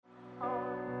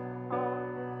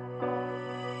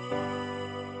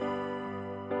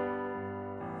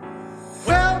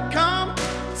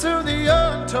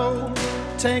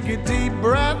take a deep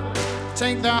breath,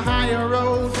 take the higher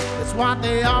road. That's what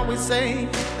they always say,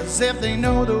 as if they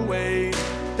know the way.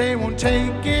 They won't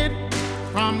take it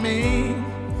from me.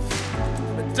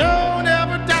 But don't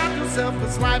ever doubt yourself,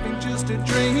 'cause life ain't just a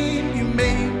dream. You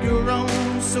make your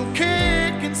own, so kick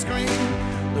and scream.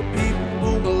 The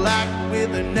people will act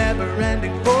with a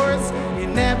never-ending force. You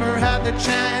never had the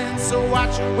chance, so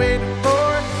what you waiting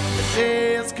for? The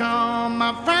day has come,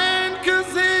 my friend,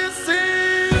 'cause this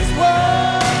is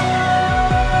war.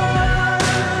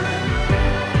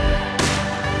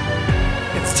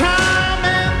 It's time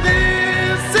and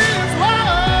this is war.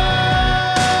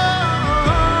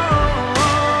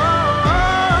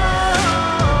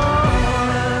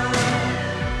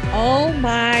 Oh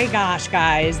my gosh,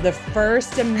 guys, the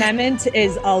First Amendment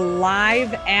is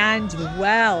alive and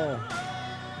well.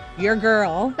 Your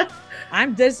girl.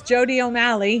 I'm this Jodi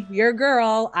O'Malley, your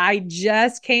girl. I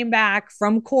just came back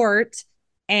from court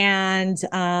and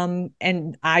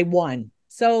I won.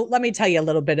 So let me tell you a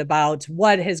little bit about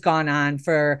what has gone on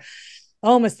for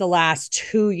almost the last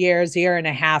 2 years, year and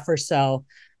a half or so.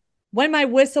 When my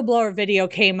whistleblower video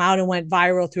came out and went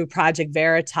viral through Project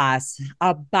Veritas,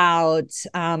 about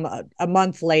a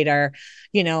month later,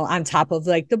 you know, on top of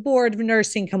like the board of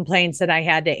nursing complaints that I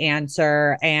had to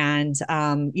answer and,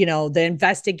 you know, the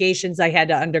investigations I had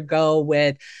to undergo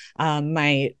with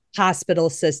my hospital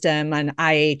system and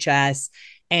IHS.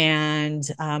 And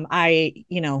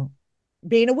you know,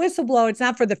 being a whistleblower, it's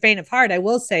not for the faint of heart. I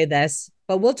will say this,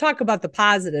 but we'll talk about the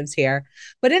positives here.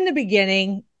 But in the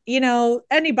beginning, you know,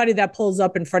 anybody that pulls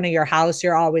up in front of your house,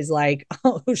 you're always like,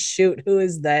 oh, shoot, who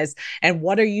is this? And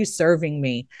what are you serving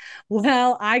me?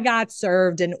 Well, I got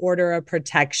served an order of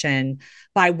protection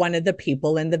by one of the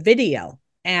people in the video.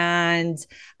 And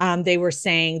they were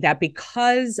saying that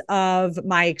because of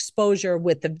my exposure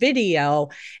with the video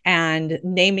and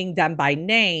naming them by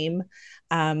name,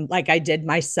 like I did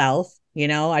myself. You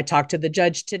know, I talked to the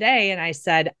judge today and I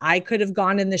said, I could have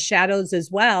gone in the shadows as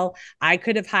well. I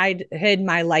could have hid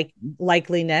my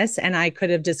likeliness and I could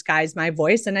have disguised my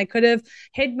voice and I could have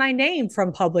hid my name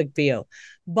from public view.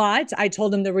 But I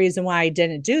told him the reason why I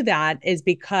didn't do that is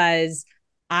because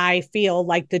I feel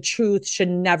like the truth should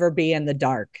never be in the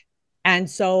dark. And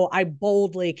so I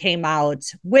boldly came out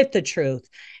with the truth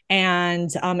and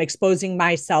exposing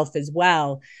myself as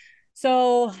well.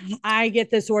 So I get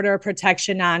this order of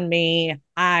protection on me.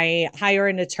 I hire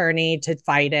an attorney to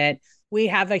fight it. We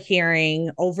have a hearing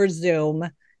over Zoom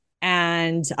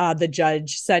and the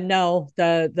judge said, no,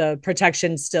 the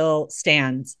protection still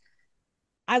stands.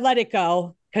 I let it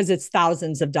go because it's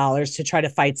thousands of dollars to try to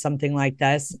fight something like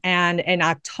this. And in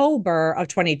October of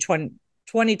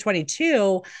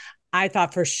 2022, I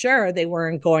thought for sure they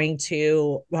weren't going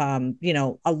to, you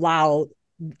know, allow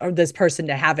this person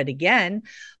to have it again.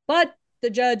 But the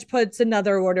judge puts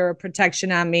another order of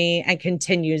protection on me and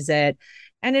continues it.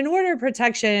 And an order of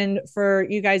protection for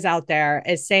you guys out there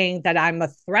is saying that I'm a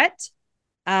threat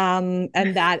and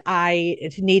that I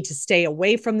need to stay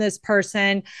away from this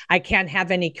person. I can't have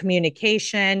any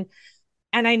communication.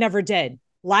 And I never did.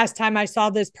 Last time I saw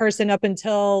this person up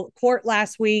until court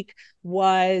last week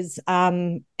was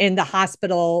in the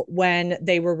hospital when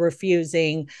they were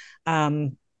refusing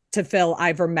to fill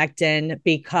ivermectin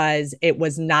because it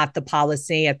was not the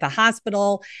policy at the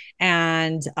hospital.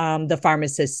 And the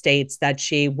pharmacist states that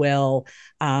she will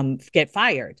get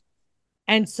fired.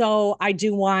 And so I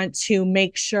do want to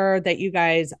make sure that you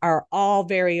guys are all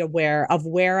very aware of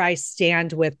where I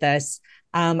stand with this.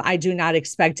 I do not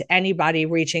expect anybody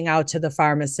reaching out to the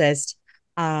pharmacist.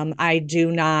 I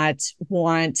do not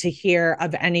want to hear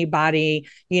of anybody,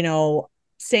 you know,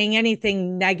 saying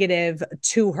anything negative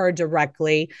to her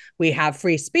directly. We have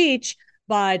free speech,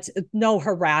 but no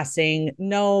harassing,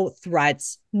 no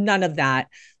threats, none of that.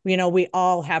 You know, we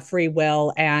all have free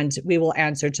will and we will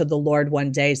answer to the Lord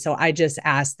one day. So I just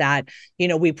ask that, you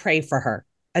know, we pray for her.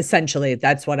 Essentially,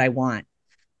 that's what I want.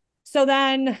 So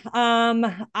then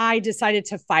I decided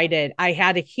to fight it. I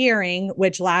had a hearing,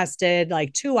 which lasted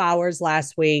like 2 hours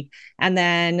last week. And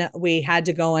then we had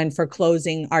to go in for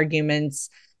closing arguments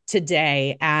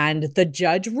today. And the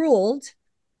judge ruled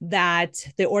that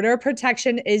the order of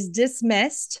protection is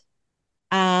dismissed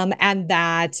and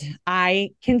that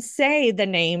I can say the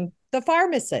name, the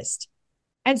pharmacist.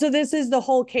 And so this is the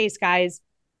whole case, guys.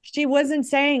 She wasn't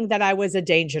saying that I was a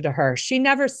danger to her. She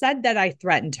never said that I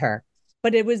threatened her,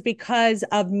 but it was because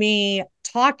of me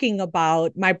talking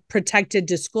about my protected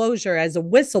disclosure as a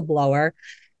whistleblower,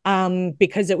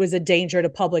 because it was a danger to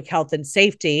public health and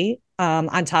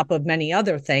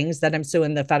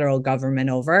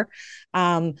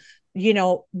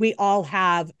we all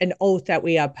have an oath that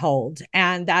we uphold,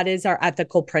 and that is our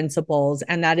ethical principles,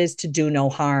 and that is to do no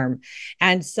harm.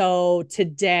 And so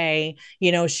today,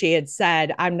 she had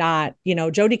said, I'm not,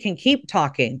 Jodi can keep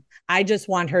talking. I just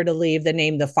want her to leave the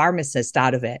name the pharmacist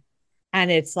out of it. And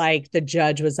it's like the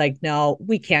judge was like, no,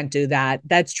 we can't do that.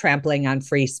 That's trampling on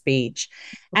free speech.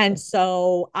 And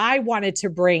so I wanted to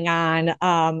bring on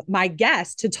my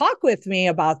guest to talk with me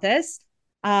about this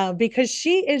because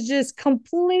she is just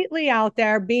completely out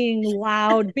there being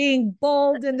loud, being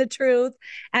bold in the truth.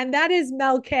 And that is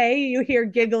Mel K. You hear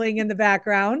giggling in the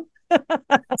background. So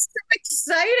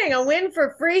exciting. A win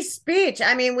for free speech.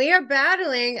 I mean, we are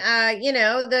battling,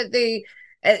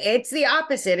 it's the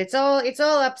opposite. It's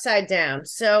all upside down.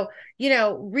 So,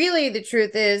 really the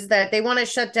truth is that they want to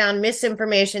shut down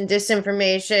misinformation,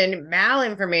 disinformation,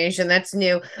 malinformation. That's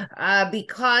new,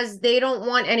 because they don't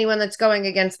want anyone that's going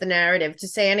against the narrative to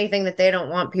say anything that they don't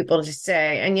want people to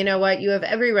say. And you know what? You have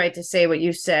every right to say what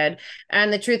you said.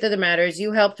 And the truth of the matter is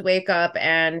you helped wake up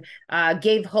and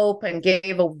gave hope and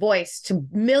gave a voice to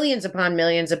millions upon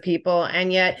millions of people.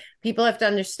 And yet people have to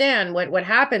understand what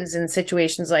happens in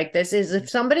situations like this is if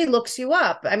somebody looks you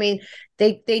up. I mean,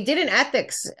 they did an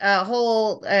ethics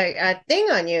whole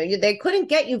thing on you. They couldn't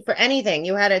get you for anything.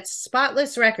 You had a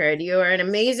spotless record. You are an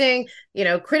amazing,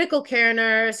 critical care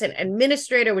nurse and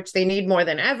administrator, which they need more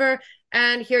than ever.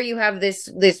 And here you have this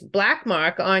black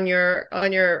mark on your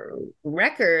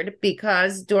record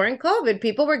because during COVID,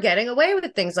 people were getting away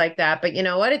with things like that. But you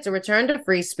know what? It's a return to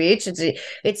free speech.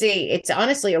 It's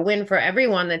honestly a win for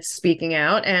everyone that's speaking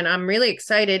out. And I'm really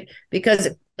excited because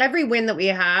every win that we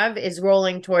have is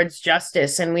rolling towards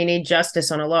justice, and we need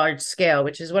justice on a large scale,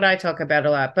 which is what I talk about a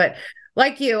lot. But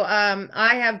like you, I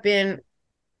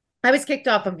was kicked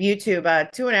off of YouTube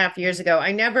 2.5 years ago.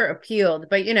 I never appealed,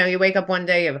 but you wake up one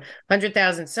day, you have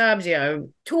 100,000 subs,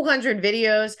 200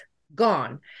 videos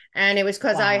gone. And it was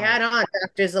because I had on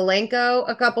Dr. Zelenko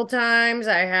a couple times.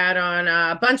 I had on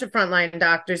a bunch of frontline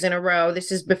doctors in a row.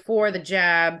 This is before the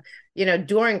jab,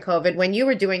 during COVID, when you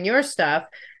were doing your stuff.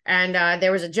 And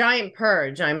there was a giant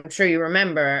purge, I'm sure you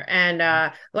remember. And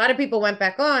a lot of people went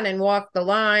back on and walked the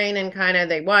line and kind of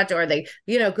they watch, or they,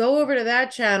 go over to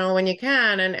that channel when you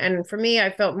can. And for me,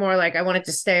 I felt more like I wanted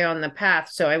to stay on the path.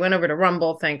 So I went over to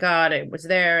Rumble. Thank God it was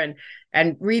there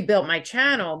and rebuilt my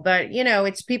channel. But,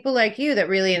 it's people like you that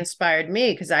really inspired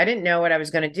me because I didn't know what I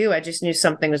was going to do. I just knew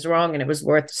something was wrong and it was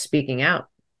worth speaking out.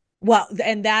 Well,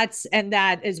 and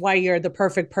that is why you're the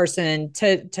perfect person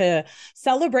to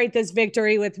celebrate this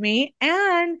victory with me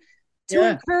and to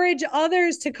encourage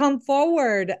others to come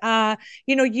forward.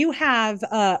 You have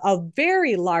a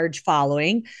very large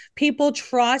following. People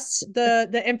trust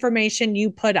the information you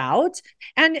put out.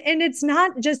 And it's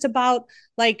not just about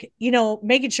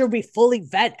making sure we fully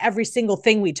vet every single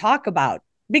thing we talk about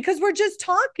because we're just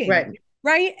talking.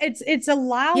 Right. It's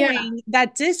allowing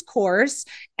that discourse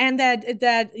and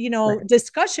that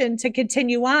discussion to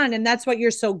continue on. And that's what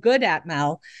you're so good at,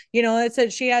 Mel. She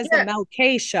has the Mel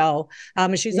K show.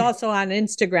 She's also on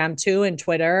Instagram too, and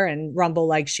Twitter and Rumble,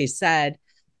 like she said.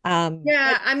 I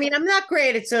mean, I'm not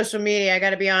great at social media, I got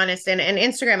to be honest. And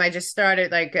Instagram, I just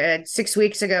started 6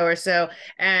 weeks ago or so.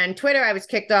 And Twitter, I was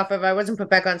kicked off of. I wasn't put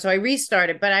back on, so I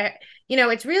restarted. But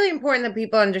it's really important that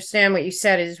people understand what you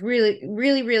said is really,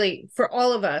 really, really for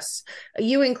all of us,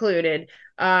 you included.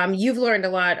 You've learned a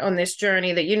lot on this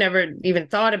journey that you never even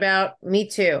thought about. Me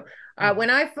too. When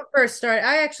I first started,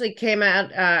 I actually came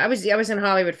out. I was in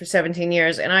Hollywood for 17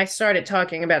 years, and I started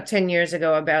talking about 10 years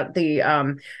ago about the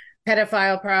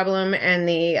pedophile problem and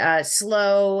the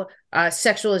slow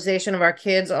sexualization of our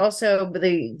kids. Also,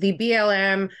 the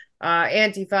BLM,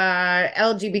 Antifa,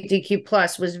 LGBTQ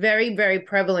plus was very, very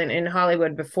prevalent in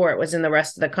Hollywood before it was in the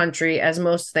rest of the country, as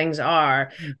most things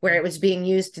are, where it was being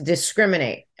used to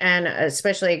discriminate, and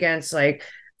especially against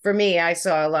for me, I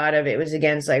saw a lot of it was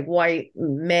against white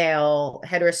male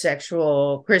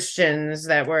heterosexual Christians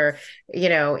that were,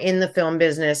 in the film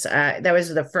business. That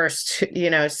was the first,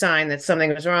 sign that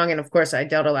something was wrong. And of course, I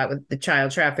dealt a lot with the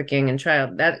child trafficking and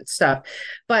that stuff.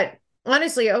 But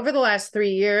honestly, over the last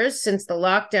 3 years since the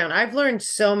lockdown, I've learned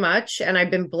so much, and I've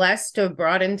been blessed to have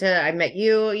I met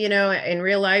you, in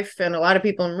real life, and a lot of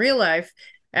people in real life.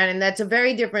 And that's a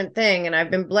very different thing. And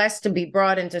I've been blessed to be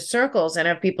brought into circles and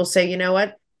have people say, you know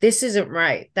what? This isn't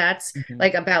right. That's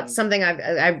about something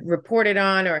I've reported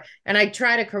on, and I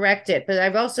try to correct it. But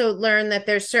I've also learned that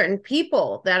there's certain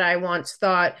people that I once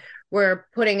thought were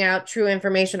putting out true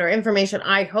information or information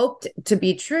I hoped to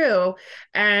be true.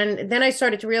 And then I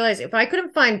started to realize if I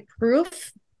couldn't find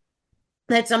proof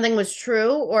that something was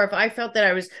true, or if I felt that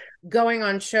I was going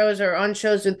on shows or on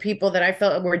shows with people that I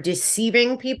felt were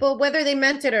deceiving people, whether they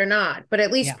meant it or not, but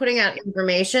at least putting out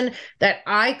information that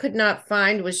I could not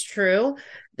find was true,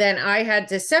 then I had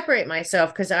to separate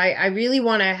myself, because I really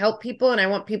want to help people, and I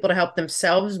want people to help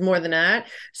themselves more than that.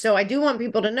 So I do want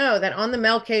people to know that on the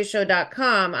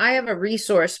melkshow.com, I have a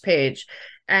resource page.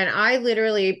 And I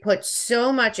literally put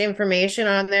so much information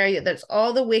on there. That's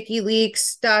all the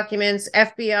WikiLeaks documents,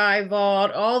 FBI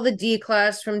vault, all the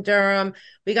D-class from Durham.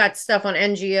 We got stuff on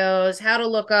NGOs, how to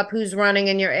look up who's running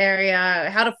in your area,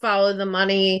 how to follow the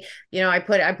money. You know, I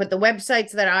put the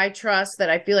websites that I trust, that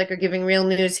I feel like are giving real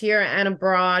news here and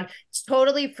abroad. It's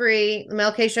totally free.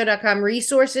 melkshow.com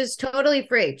resources, totally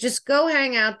free. Just go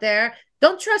hang out there.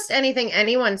 Don't trust anything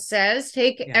anyone says.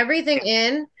 Take everything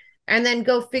in, and then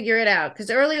go figure it out.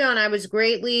 Because early on, I was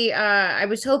I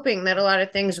was hoping that a lot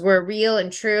of things were real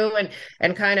and true,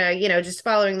 and kind of, just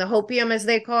following the hopium, as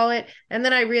they call it. And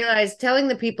then I realized telling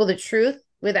the people the truth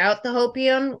without the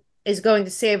hopium is going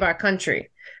to save our country.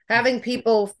 Having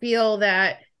people feel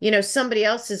that, somebody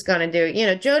else is going to do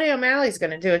it. Jodi O'Malley's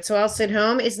going to do it, so I'll sit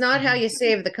home, is not how you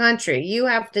save the country. You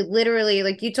have to literally,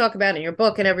 like you talk about in your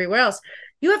book and everywhere else,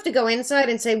 you have to go inside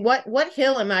and say, what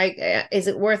hill is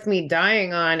it worth me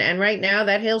dying on? And right now,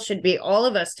 that hill should be all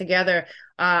of us together.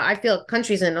 I feel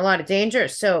country's in a lot of danger.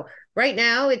 So right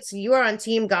now, you are on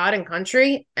team God and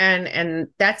country, and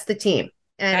that's the team.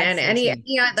 And any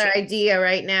other idea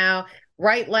right now,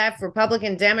 right, left,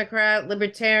 Republican, Democrat,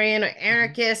 libertarian, or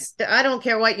anarchist, I don't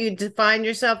care what you define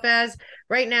yourself as.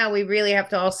 Right now, we really have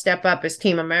to all step up as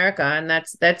Team America. And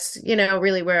that's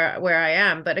really where I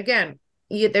am. But again,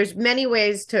 there's many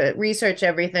ways to research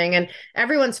everything, and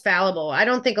everyone's fallible. I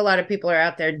don't think a lot of people are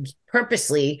out there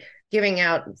purposely giving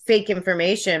out fake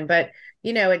information, but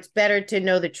it's better to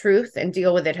know the truth and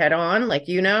deal with it head on, like,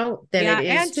 than it is.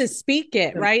 And to speak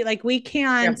it, right? Like we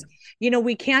can't,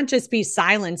 we can't just be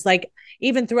silenced. Like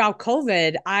even throughout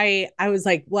COVID, I was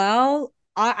like, well,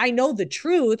 I know the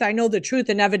truth. I know the truth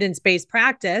in evidence-based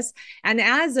practice. And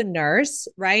as a nurse,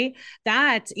 right,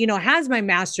 that, has my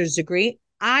master's degree,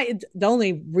 the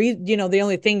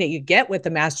only thing that you get with the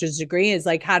master's degree is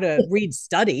like how to read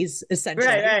studies, essentially,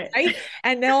 right?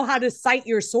 And know how to cite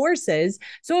your sources.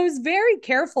 So I was very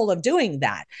careful of doing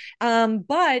that.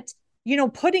 But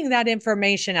putting that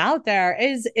information out there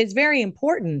is very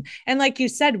important. And like you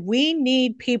said, we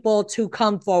need people to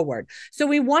come forward. So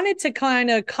we wanted to kind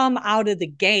of come out of the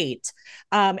gate,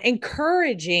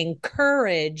 encouraging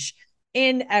courage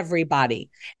in everybody.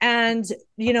 And,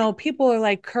 people are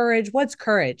like, courage, what's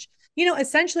courage?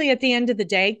 Essentially at the end of the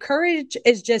day, courage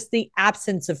is just the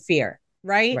absence of fear.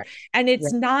 Right. And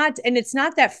it's not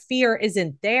that fear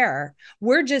isn't there.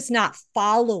 We're just not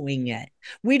following it.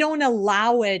 We don't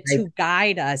allow it to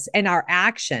guide us in our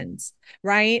actions.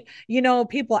 Right.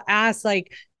 People ask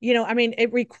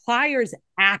it requires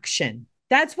action.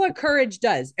 That's what courage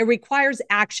does. It requires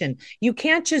action. You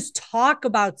can't just talk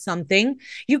about something.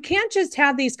 You can't just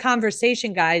have these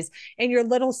conversation, guys, in your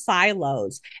little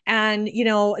silos and,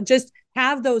 just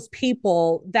have those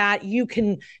people that you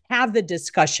can have the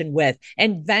discussion with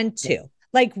and vent to.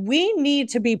 Like we need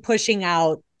to be pushing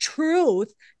out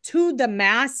truth to the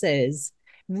masses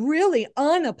really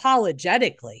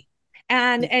unapologetically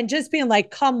and just being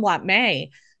like, come what may.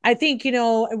 I think,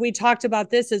 we talked about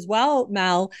this as well,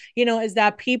 Mel, is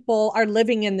that people are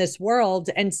living in this world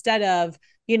instead of,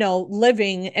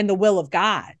 living in the will of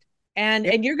God.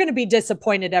 And you're going to be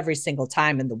disappointed every single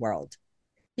time in the world.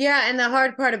 Yeah. And the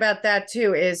hard part about that,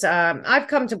 too, is I've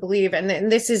come to believe,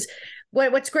 and this is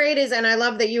what's great is, and I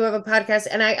love that you have a podcast,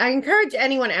 and I encourage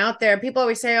anyone out there. People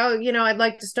always say, oh, I'd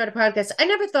like to start a podcast. I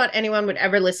never thought anyone would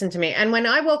ever listen to me. And when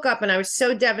I woke up and I was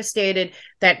so devastated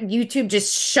that YouTube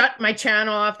just shut my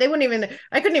channel off, I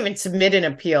couldn't even submit an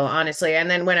appeal, honestly. And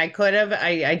then when I could have,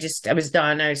 I was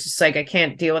done. I was just like, I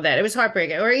can't deal with that. It was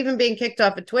heartbreaking. Or even being kicked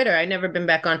off of Twitter. I never been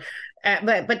back on.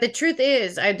 But the truth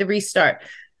is, I had to restart.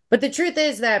 But the truth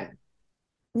is that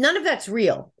none of that's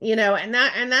real, and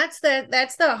that's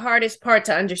the hardest part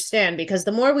to understand, because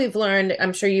the more we've learned,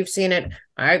 I'm sure you've seen it.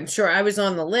 I'm sure I was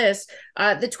on the list,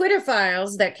 the Twitter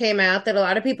files that came out that a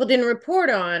lot of people didn't report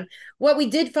on. What we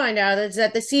did find out is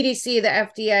that the CDC,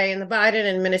 the FDA, and the Biden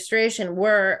administration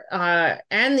were,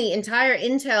 and the entire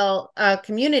Intel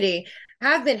community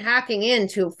have been hacking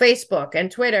into Facebook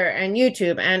and Twitter and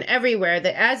YouTube and everywhere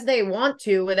as they want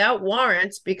to without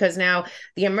warrants, because now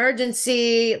the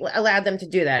emergency allowed them to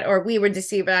do that. Or we were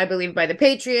deceived, I believe, by the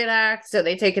Patriot Act, so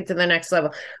they take it to the next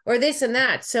level, or this and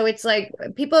that. So it's like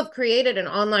people have created an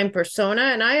online persona,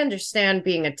 and I understand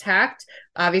being attacked,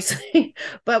 obviously.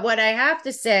 But what I have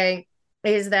to say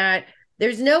is that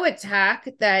there's no attack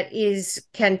that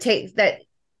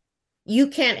you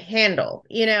can't handle,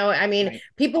 I mean, Right.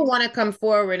 people want to come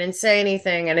forward and say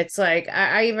anything. And it's like,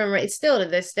 I even, it's still to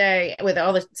this day with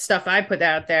all the stuff I put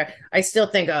out there, I still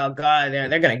think, oh God,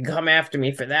 they're going to come after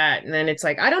me for that. And then it's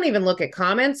like, I don't even look at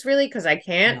comments really, because I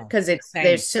can't, No. because Same.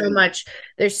 there's so much,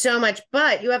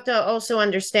 but you have to also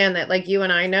understand that, like you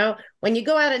and I know, when you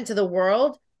go out into the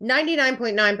world,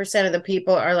 99.9% of the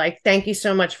people are like, thank you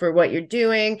so much for what you're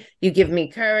doing. You give me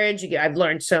courage. I've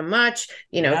learned so much,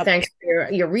 Yep. thanks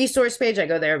for your resource page. I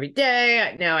go there every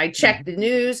day. Now I check the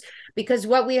news, because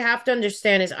what we have to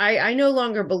understand is I no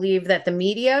longer believe that the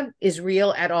media is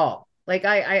real at all. Like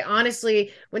I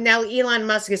honestly, when now Elon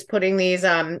Musk is putting these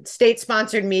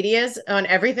state-sponsored medias on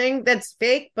everything, that's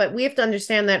fake. But we have to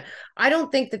understand that I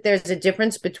don't think that there's a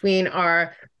difference between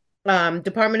our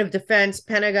Department of Defense,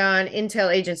 Pentagon,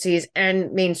 intel agencies,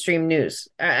 and mainstream news.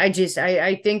 I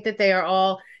think that they are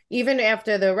all, even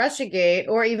after the Russiagate,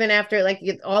 or even after like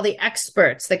all the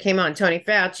experts that came on, Tony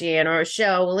Fauci and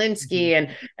Rochelle Walensky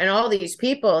and all these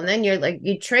people, and then you're like,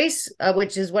 you trace,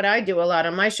 which is what I do a lot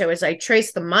on my show, is I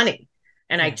trace the money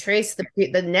and I trace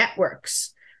the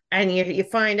networks, and you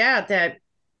find out that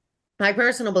my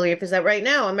personal belief is that right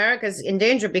now America's in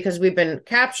danger because we've been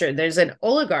captured. There's an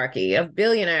oligarchy of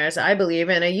billionaires, I believe,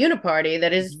 and a uniparty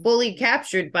that is fully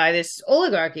captured by this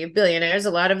oligarchy of billionaires.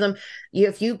 A lot of them,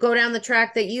 if you go down the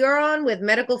track that you're on with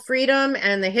medical freedom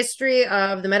and the history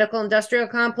of the medical industrial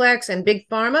complex and big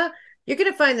pharma, you're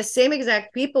going to find the same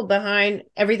exact people behind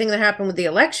everything that happened with the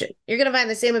election. You're going to find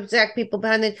the same exact people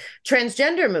behind the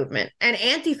transgender movement and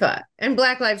Antifa and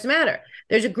Black Lives Matter.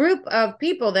 There's a group of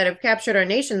people that have captured our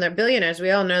nation. They're billionaires.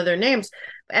 We all know their names.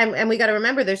 And we got to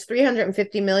remember there's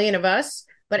 350 million of us,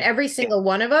 but every single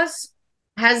one of us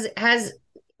has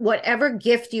whatever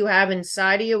gift you have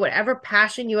inside of you, whatever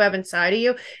passion you have inside of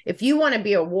you. If you want to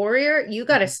be a warrior, you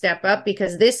got to step up,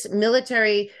 because this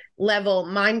military level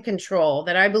mind control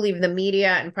that I believe the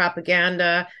media and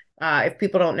propaganda, if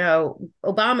people don't know,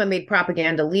 Obama made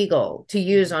propaganda legal to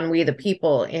use on we the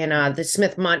people in the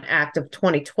Smith-Mundt Act of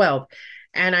 2012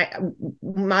 and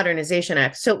Modernization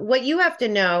Act. So what you have to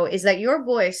know is that your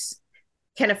voice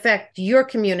can affect your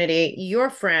community, your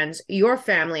friends, your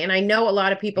family. And I know a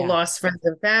lot of people lost friends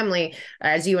and family,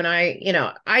 as you and I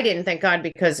didn't, thank God,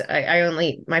 because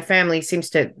my family seems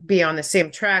to be on the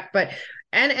same track. But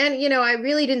and I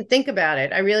really didn't think about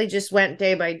it. I really just went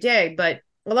day by day. But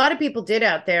a lot of people did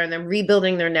out there, and they're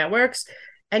rebuilding their networks.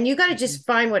 And you got to just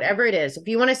find whatever it is. If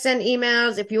you want to send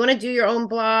emails, if you want to do your own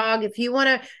blog, if you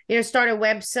want to, start a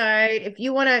website, if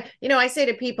you want to, I say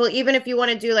to people, even if you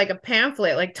want to do like a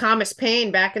pamphlet, like Thomas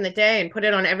Paine back in the day, and put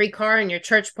it on every car in your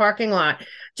church parking lot,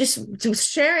 just to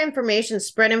share information,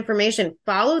 spread information,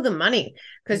 follow the money,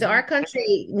 because our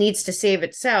country needs to save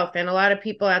itself. And a lot of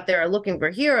people out there are looking for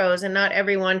heroes, and not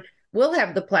everyone will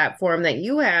have the platform that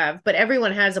you have, but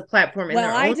everyone has a platform in their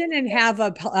own. I didn't have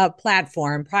a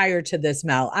platform prior to this,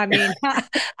 Mel. I mean,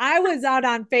 I was out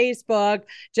on Facebook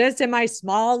just in my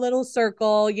small little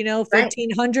circle,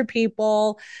 1,500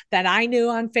 people that I knew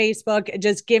on Facebook,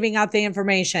 just giving out the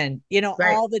information,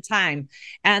 all the time.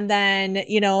 And then,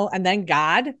 and then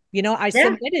God, I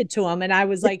submitted to him, and I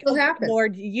was like, oh,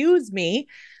 Lord, use me.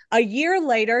 A year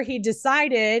later, he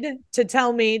decided to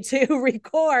tell me to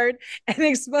record and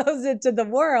expose it to the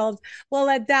world. Well,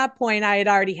 at that point, I had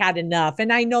already had enough.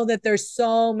 And I know that there's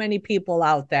so many people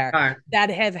out there that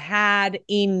have had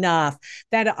enough,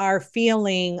 that are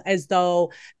feeling as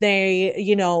though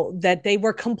they, that they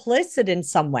were complicit in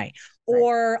some way.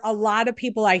 Or a lot of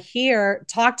people I hear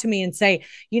talk to me and say,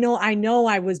 I know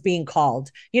I was being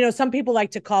called. Some people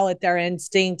like to call it their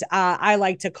instinct. I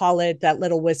like to call it that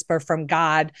little whisper from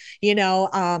God,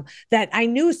 that I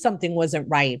knew something wasn't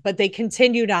right, but they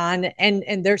continued on,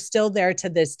 and they're still there to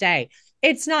this day.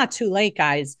 It's not too late,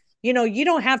 guys. You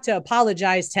don't have to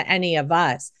apologize to any of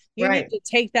us. You need to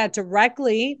take that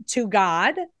directly to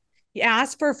God,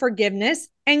 ask for forgiveness,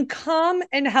 and come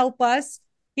and help us,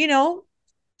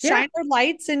 shine our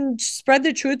lights and spread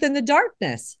the truth in the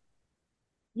darkness.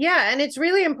 Yeah. And it's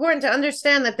really important to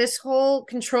understand that this whole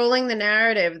controlling the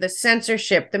narrative, the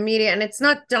censorship, the media, and it's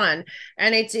not done.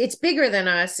 And it's bigger than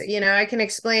us. I can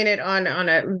explain it on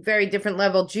a very different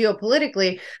level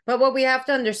geopolitically. But what we have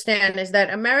to understand is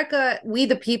that America, we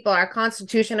the people, our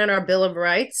Constitution and our Bill of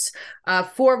Rights,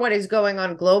 for what is going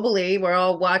on globally, we're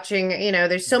all watching,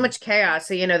 there's so much chaos.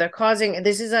 So, they're causing,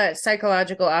 this is a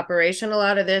psychological operation, a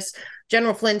lot of this.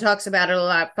 General Flynn talks about it a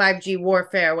lot, 5G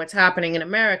warfare, what's happening in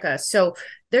America. So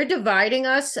they're dividing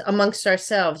us amongst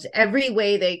ourselves every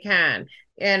way they can.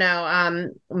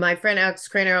 My friend Alex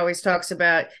Craner always talks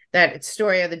about that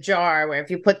story of the jar, where if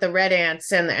you put the red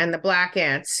ants and the black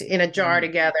ants in a jar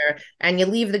together and you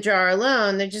leave the jar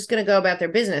alone, they're just going to go about their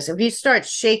business. If you start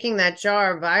shaking that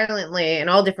jar violently in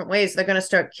all different ways, they're going to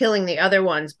start killing the other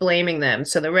ones, blaming them.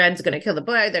 So the red's going to kill the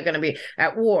black, they're going to be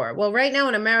at war. Well, right now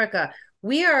in America,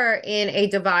 we are in a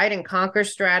divide and conquer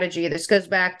strategy. This goes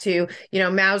back to,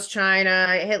 Mao's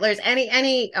China, Hitler's,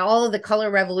 all of the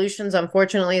color revolutions,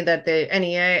 unfortunately, that the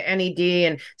NEA,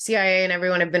 NED, and CIA and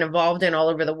everyone have been involved in all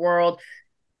over the world.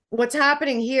 What's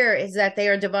happening here is that they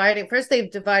are dividing. First, they've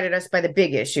divided us by the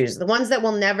big issues, the ones that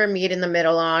we'll never meet in the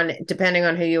middle on, depending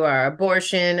on who you are: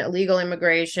 abortion, illegal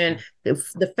immigration,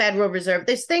 the Federal Reserve.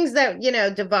 There's things that,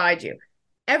 divide you.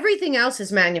 Everything else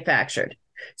is manufactured.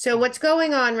 So what's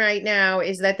going on right now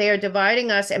is that they are dividing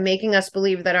us and making us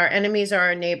believe that our enemies are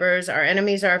our neighbors, our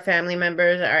enemies are our family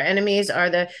members, our enemies are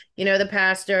the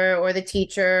pastor or the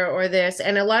teacher or this.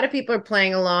 And a lot of people are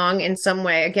playing along in some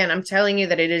way. Again, I'm telling you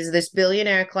that it is this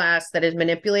billionaire class that is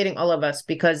manipulating all of us,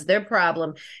 because their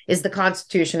problem is the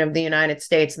Constitution of the United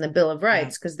States and the Bill of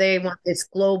Rights, because they want this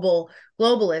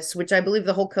globalists, which I believe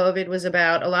the whole COVID was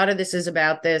about. A lot of this is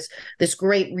about this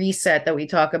great reset that we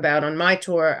talk about on my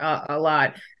tour a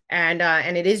lot. And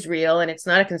it is real, and it's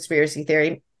not a conspiracy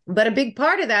theory. But a big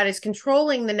part of that is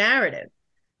controlling the narrative,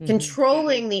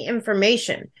 controlling the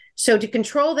information. So to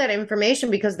control that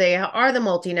information, because they are the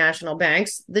multinational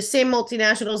banks, the same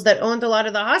multinationals that owned a lot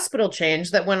of the hospital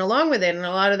chains that went along with it, and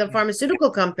a lot of the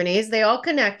pharmaceutical companies, they all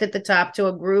connect at the top to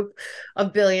a group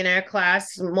of billionaire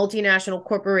class multinational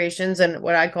corporations and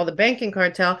what I call the banking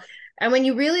cartel. And when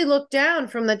you really look down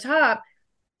from the top,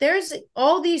 there's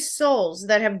all these souls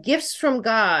that have gifts from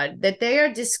God that they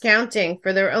are discounting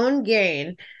for their own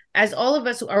gain, as all of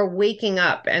us are waking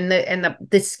up. And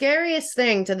the scariest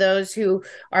thing to those who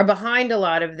are behind a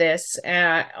lot of this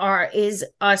is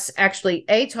us actually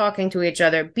A, talking to each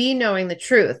other, B, knowing the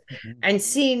truth, and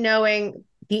C, knowing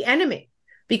the enemy.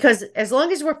 Because as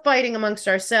long as we're fighting amongst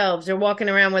ourselves, or walking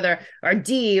around with our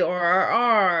D or our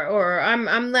R, or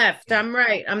I'm left, I'm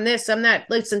right, I'm this, I'm that.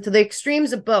 Listen, to the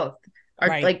extremes of both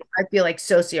are like, I feel like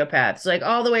sociopaths, like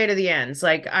all the way to the ends.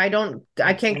 Like I can't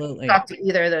talk to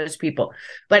either of those people.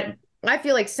 But I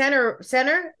feel like center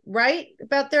right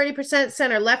about 30%,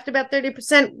 center left about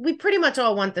 30%. We pretty much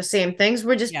all want the same things.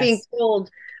 We're just being told,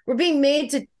 we're being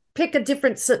made to pick a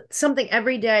different something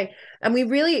every day. And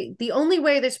the only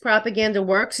way this propaganda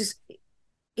works is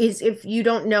if you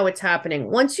don't know it's happening.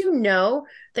 Once you know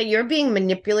that you're being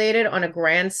manipulated on a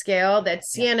grand scale, that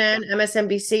CNN,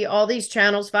 MSNBC, all these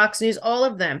channels, Fox News, all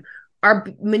of them are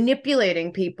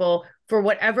manipulating people for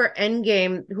whatever end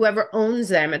game, whoever owns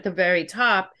them at the very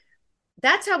top.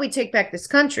 That's how we take back this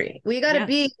country. We got to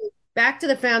be back to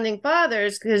the founding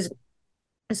fathers, because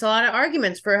there's a lot of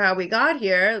arguments for how we got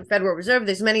here. The Federal Reserve,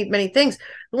 there's many, many things.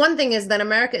 The one thing is that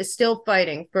America is still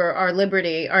fighting for our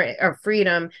liberty, our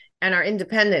freedom, and our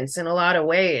independence in a lot of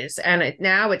ways. And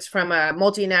now it's from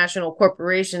multinational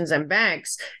corporations and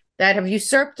banks that have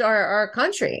usurped our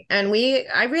country. And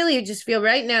I really just feel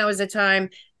right now is a time,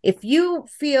 if you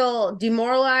feel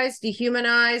demoralized,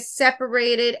 dehumanized,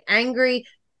 separated, angry,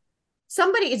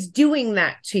 somebody is doing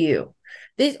that to you.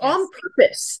 On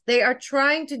purpose. They are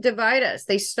trying to divide us.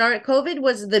 COVID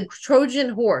was the Trojan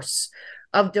horse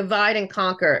of divide and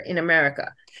conquer in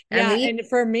America. And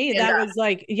for me, that was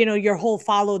like, your whole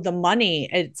follow the money.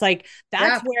 It's like,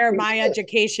 that's where my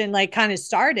education kind of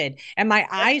started. And my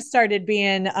eyes started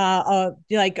being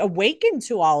awakened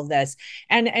to all of this.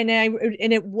 And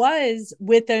it was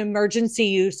with the emergency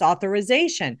use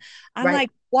authorization. I'm like,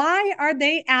 why are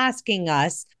they asking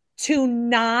us to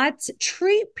not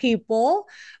treat people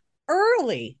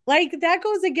early? Like, that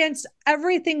goes against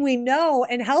everything we know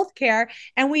in healthcare.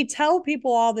 And we tell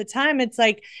people all the time, it's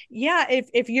like,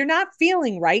 if you're not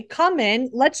feeling right, come in,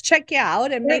 let's check you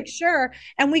out and make sure,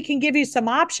 and we can give you some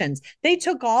options. They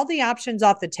took all the options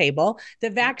off the table. The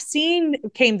vaccine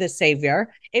became the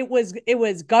savior. It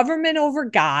was government over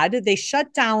God. They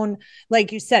shut down,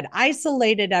 like you said,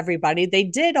 isolated everybody. They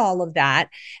did all of that.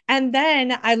 And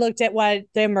then I looked at what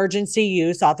the emergency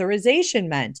use authorization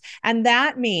meant. And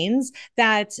that means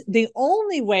that the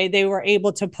only way they were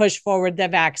able to push forward the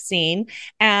vaccine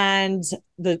and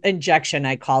the injection,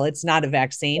 I call it's not a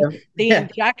vaccine, the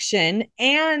injection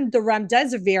and the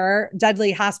remdesivir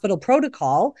deadly hospital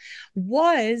protocol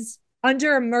was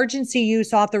under emergency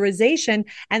use authorization.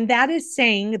 And that is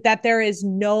saying that there is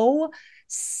no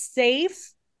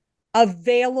safe,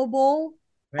 available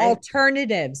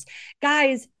alternatives.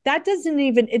 Guys, that doesn't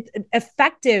even,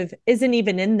 effective isn't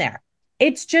even in there.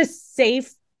 It's just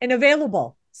safe and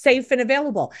available. safe and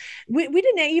available. We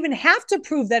didn't even have to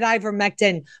prove that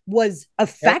ivermectin was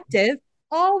effective. Yep.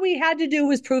 All we had to do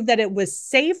was prove that it was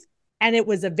safe and it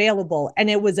was available, and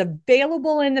it was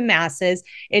available in the masses.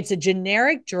 It's a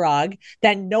generic drug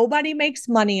that nobody makes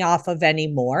money off of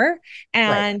anymore.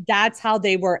 And that's how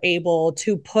they were able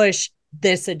to push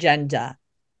this agenda.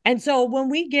 And so when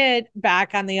we get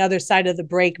back on the other side of the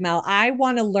break, Mel, I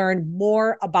want to learn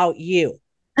more about you.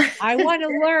 I want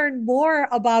to learn more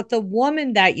about the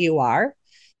woman that you are,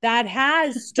 that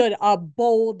has stood up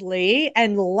boldly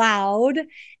and loud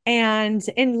and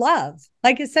in love.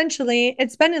 Like, essentially,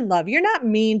 it's been in love. You're not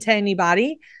mean to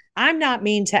anybody. I'm not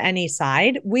mean to any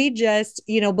side. We just,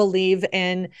 believe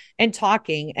in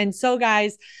talking. And so,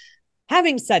 guys,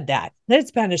 having said that,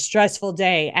 it's been a stressful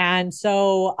day. And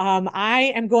so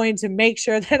I am going to make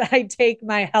sure that I take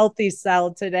my Healthy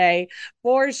Cell today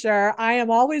for sure. I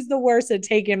am always the worst at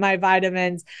taking my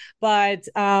vitamins, but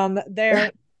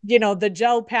they're, the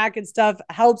gel pack and stuff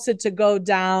helps it to go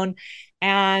down,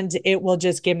 and it will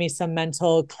just give me some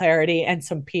mental clarity and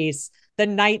some peace. The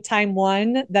nighttime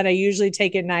one that I usually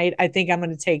take at night, I think I'm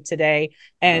going to take today,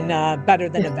 and better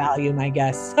than a Valium, I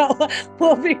guess. So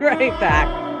we'll be right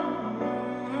back.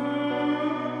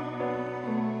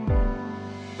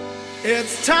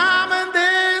 It's time, and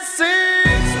this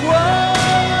is what.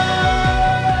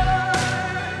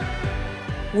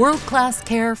 World-class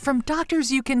care from doctors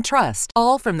you can trust,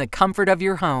 all from the comfort of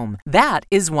your home. That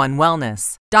is One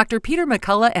Wellness. Dr. Peter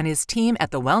McCullough and his team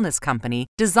at The Wellness Company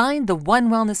designed the One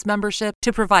Wellness membership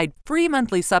to provide free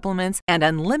monthly supplements and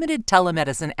unlimited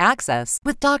telemedicine access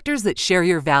with doctors that share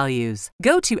your values.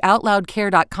 Go to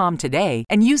OutLoudCare.com today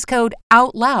and use code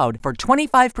OUTLOUD for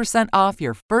 25% off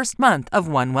your first month of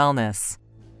One Wellness.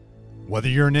 Whether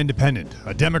you're an independent,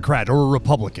 a Democrat, or a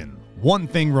Republican, one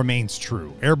thing remains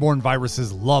true. Airborne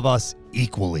viruses love us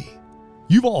equally.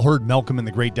 You've all heard Malcolm and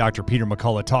the great Dr. Peter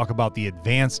McCullough talk about the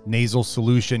advanced nasal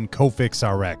solution Cofix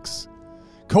RX.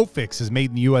 Cofix is made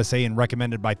in the USA and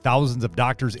recommended by thousands of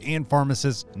doctors and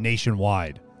pharmacists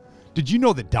nationwide. Did you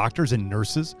know that doctors and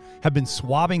nurses have been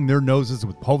swabbing their noses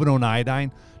with povidone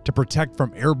iodine to protect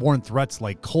from airborne threats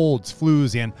like colds,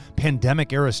 flus, and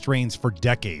pandemic-era strains for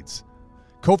decades?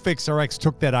 Cofix RX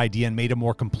took that idea and made a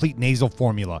more complete nasal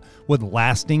formula with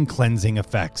lasting cleansing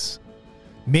effects.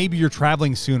 Maybe you're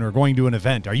traveling soon or going to an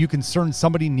event. Are you concerned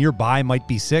somebody nearby might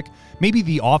be sick? Maybe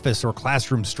the office or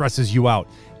classroom stresses you out.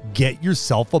 Get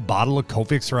yourself a bottle of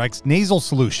Cofix RX nasal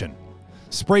solution.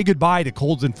 Spray goodbye to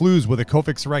colds and flus with a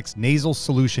Cofix RX nasal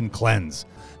solution cleanse.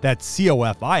 That's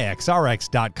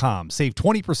COFIXRX.com. Save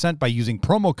 20% by using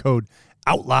promo code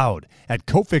OUTLOUD at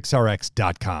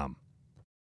CofixRx.com.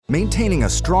 Maintaining a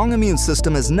strong immune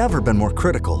system has never been more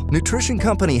critical. Nutrition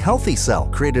company Healthy Cell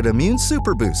created Immune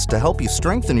Super Boost to help you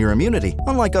strengthen your immunity.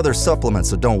 Unlike other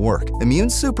supplements that don't work, Immune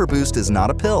Super Boost is not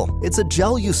a pill. It's a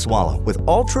gel you swallow with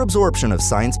ultra absorption of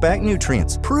science-backed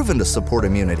nutrients proven to support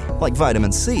immunity, like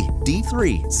vitamin C,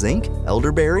 D3, zinc,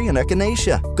 elderberry, and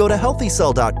echinacea. Go to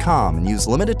healthycell.com and use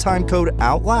limited time code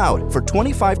OUTLOUD for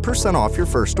 25% off your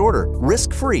first order.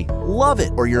 Risk-free. Love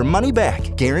it or your money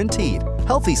back. Guaranteed.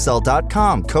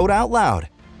 healthycell.com, code OUTLOUD.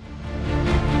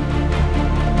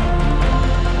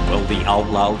 Well, the Out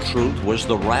Loud truth was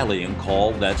the rallying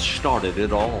call that started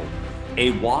it all.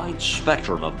 A wide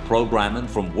spectrum of programming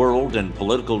from world and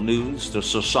political news to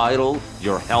societal,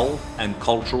 your health, and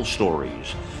cultural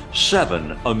stories.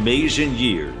 7 amazing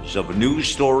years of news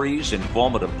stories,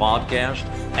 informative podcasts,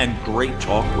 and great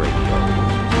talk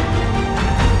radio.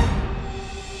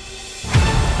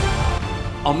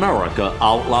 America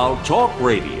Out Loud Talk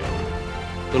Radio.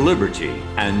 Liberty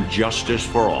and justice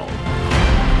for all.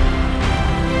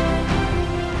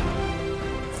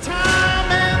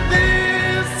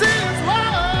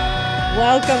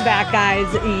 Welcome back,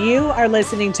 guys. You are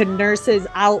listening to Nurses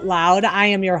Out Loud. I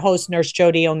am your host, Nurse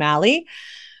Jodi O'Malley.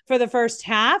 For the first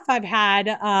half, I've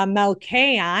had Mel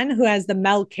K on, who has the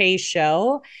Mel K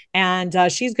Show, and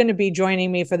she's going to be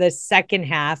joining me for the second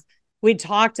half. We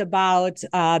talked about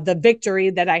the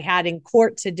victory that I had in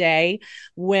court today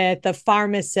with the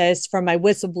pharmacist from my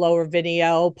whistleblower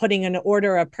video, putting an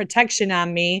order of protection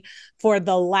on me for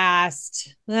the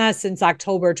last, since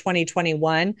October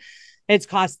 2021. It's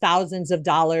cost thousands of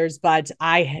dollars, but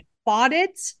I fought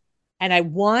it and I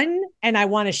won. And I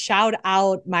want to shout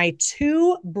out my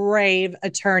 2 brave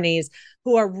attorneys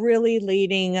who are really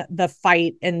leading the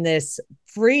fight in this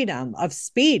freedom of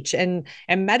speech and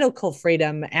medical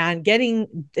freedom and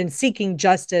getting and seeking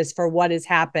justice for what has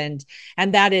happened.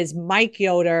 And that is Mike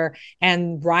Yoder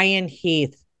and Ryan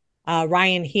Heath.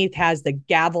 Ryan Heath has the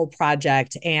Gavel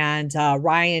Project, and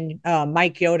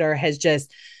Mike Yoder has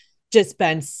just just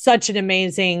been such an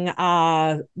amazing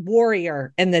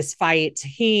warrior in this fight.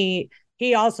 He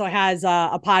also has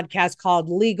a podcast called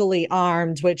Legally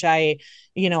Armed, which I,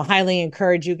 highly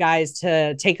encourage you guys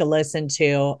to take a listen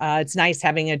to. It's nice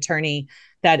having an attorney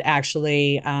that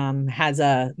actually has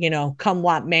a, come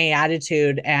what may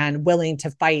attitude and willing to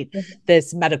fight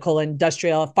this medical,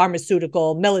 industrial,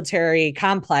 pharmaceutical, military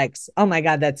complex. Oh my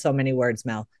God, that's so many words,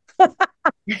 Mel.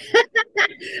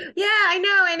 Yeah, I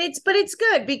know. But it's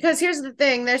good, because here's the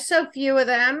thing. There's so few of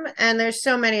them and there's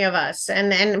so many of us,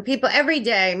 and people every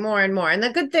day, more and more. And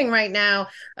the good thing right now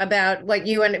about what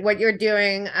you're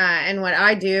doing and what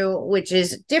I do, which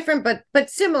is different, but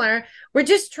similar, we're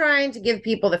just trying to give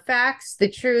people the facts, the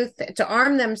truth, to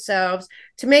arm themselves,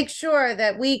 to make sure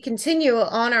that we continue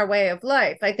on our way of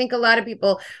life. I think a lot of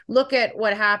people look at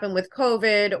what happened with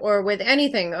COVID or with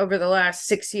anything over the last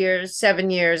 6 years, 7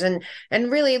 years, and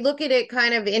really look at it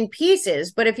kind of in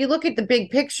pieces. But if you look at the big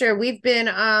picture, we've been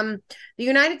the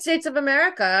United States of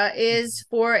America is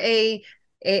for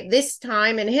this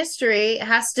time in history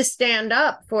has to stand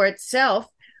up for itself.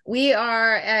 We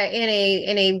are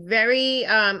in a very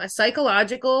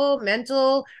psychological,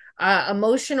 mental,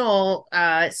 emotional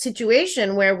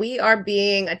situation where we are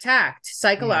being attacked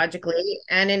psychologically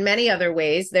and in many other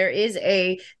ways. There is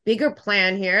a bigger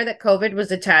plan here that COVID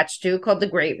was attached to, called the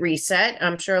Great Reset.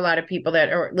 I'm sure a lot of people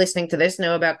that are listening to this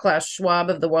know about Klaus Schwab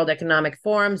of the World Economic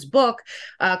Forum's book,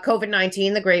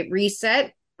 COVID-19, The Great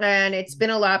Reset. And it's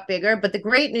been a lot bigger. But the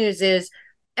great news is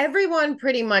everyone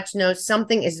pretty much knows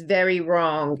something is very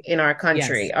wrong in our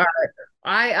country. Yes.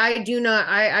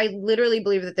 I literally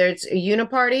believe that there's a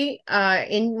uniparty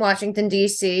in Washington,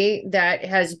 D.C. that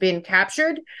has been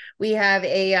captured. We have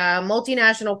a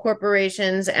multinational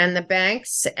corporations and the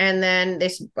banks, and then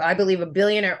this, I believe, a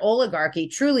billionaire oligarchy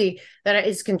truly that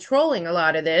is controlling a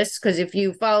lot of this. Because if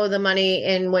you follow the money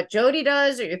in what Jodi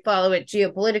does, or you follow it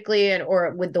geopolitically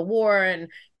or with the war and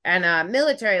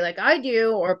military like I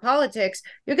do, or politics,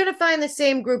 you're going to find the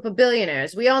same group of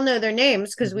billionaires. We all know their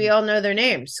names because they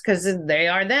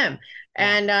are them.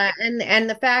 And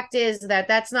the fact is that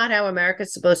that's not how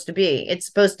America's supposed to be. It's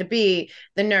supposed to be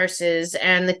the nurses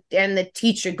and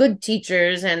the good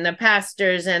teachers and the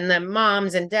pastors and the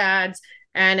moms and dads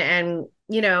and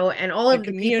all of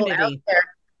the people out there.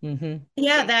 Mm-hmm.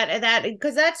 Yeah, that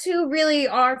because that's who really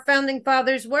our founding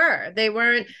fathers were. They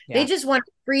weren't. Yeah. They just wanted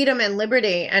freedom and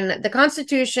liberty, and the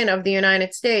Constitution of the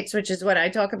United States, which is what I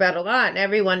talk about a lot, and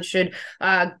everyone should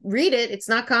read it. It's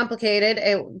not complicated,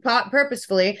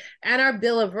 purposefully. And our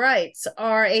Bill of Rights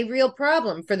are a real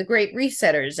problem for the Great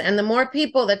Resetters. And the more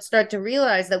people that start to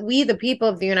realize that we, the people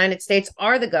of the United States,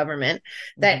 are the government,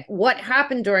 that what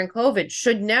happened during COVID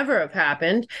should never have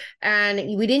happened,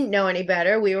 and we didn't know any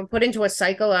better. We were put into a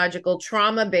psychological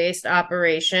trauma-based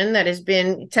operation that has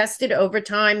been tested over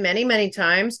time, many, many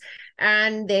times.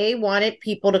 And they wanted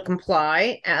people to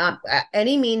comply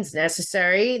any means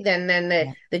necessary. Then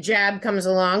the jab comes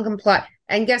along, comply.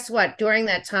 And guess what? During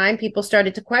that time, people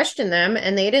started to question them,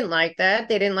 and they didn't like that.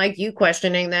 They didn't like you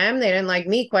questioning them. They didn't like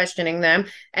me questioning them.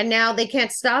 And now they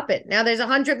can't stop it. Now there's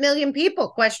 100 million people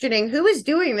questioning who is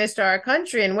doing this to our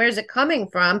country and where's it coming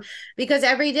from? Because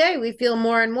every day we feel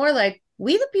more and more like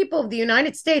we, the people of the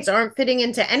United States, aren't fitting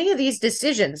into any of these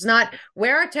decisions, not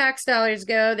where our tax dollars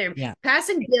go. They're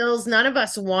passing bills none of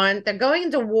us want. They're going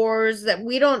into wars that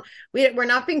we're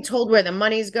not being told where the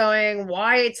money's going,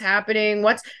 why it's happening,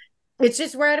 it's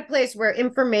just we're at a place where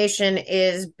information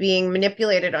is being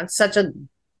manipulated on such a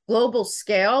global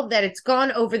scale that it's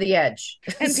gone over the edge.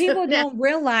 And people don't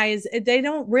realize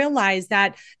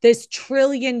that this $1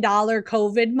 trillion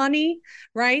COVID money,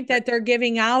 right, that they're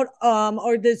giving out,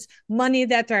 or this money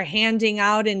that they're handing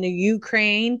out in the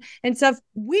Ukraine and stuff,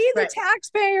 we, the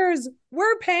taxpayers,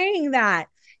 we're paying that.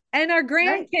 And our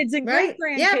grandkids and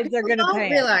great-grandkids are going to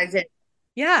pay realize it.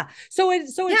 Yeah. So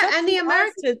it's and the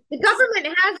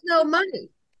government has no money.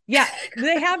 Yeah,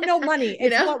 they have no money.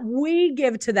 It's what we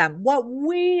give to them, what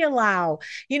we allow.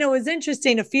 It was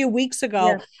interesting. A few weeks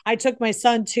ago, I took my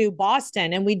son to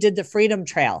Boston and we did the Freedom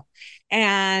Trail.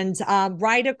 And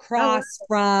right across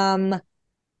from,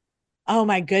 oh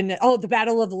my goodness. Oh, the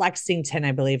Battle of Lexington,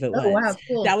 I believe it was. Oh, wow,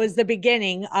 cool. That was the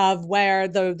beginning of where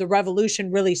the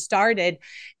revolution really started.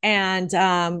 And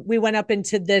we went up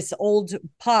into this old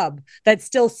pub that's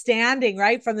still standing,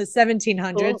 right, from the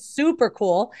 1700s. Cool. Super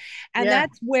cool. And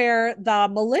that's where the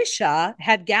militia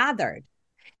had gathered.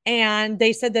 And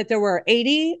they said that there were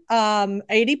 80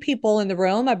 people in the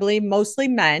room, I believe mostly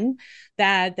men,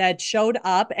 that showed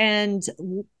up, and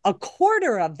a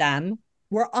quarter of them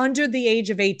were under the age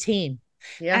of 18.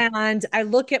 Yeah. And I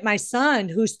look at my son,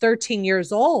 who's 13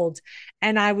 years old,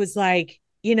 and I was like,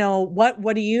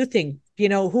 what do you think?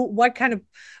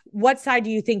 What side do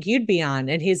you think you'd be on?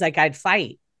 And he's like, I'd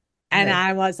fight. And Right.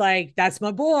 I was like, that's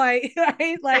my boy,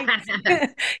 right? Like,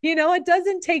 it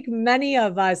doesn't take many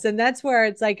of us. And that's where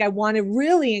it's like, I want to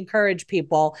really encourage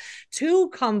people to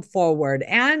come forward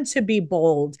and to be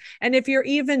bold. And if you're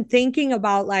even thinking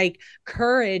about like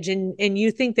courage and you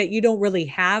think that you don't really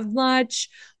have much,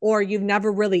 or you've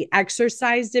never really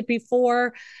exercised it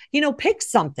before, pick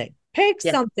something.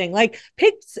 Something like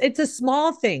it's a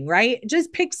small thing, right?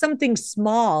 Just pick something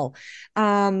small.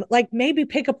 Like maybe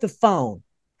pick up the phone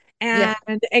and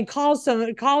call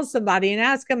somebody and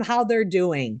ask them how they're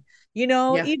doing.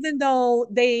 Even though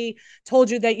they told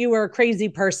you that you were a crazy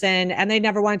person and they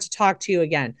never wanted to talk to you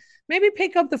again, maybe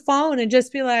pick up the phone and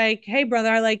just be like, hey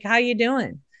brother, like, how you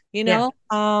doing?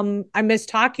 I miss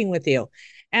talking with you,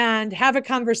 and have a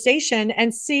conversation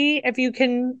and see if you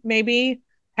can maybe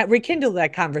rekindle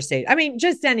that conversation. I mean,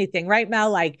 just anything, right,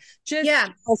 Mel? Like just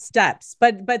small steps,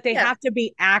 but they have to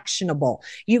be actionable.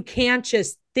 You can't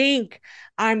just think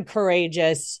I'm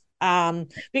courageous,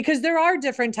 because there are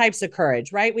different types of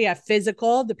courage, right? We have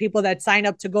physical, the people that sign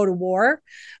up to go to war.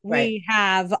 Right. We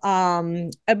have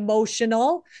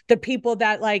emotional, the people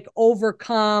that like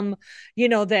overcome,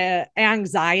 the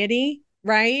anxiety,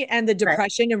 right? And the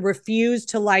depression and refuse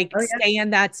to stay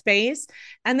in that space.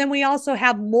 And then we also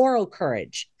have moral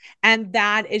courage. And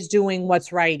that is doing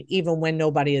what's right, even when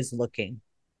nobody is looking.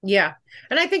 Yeah.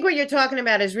 And I think what you're talking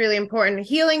about is really important.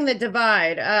 Healing the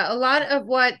divide. A lot of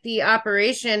what the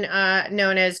operation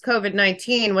known as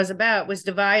COVID-19 was about was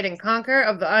divide and conquer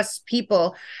of us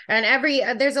people.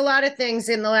 And there's a lot of things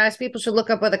in the last, people should look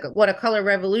up what a color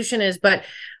revolution is. But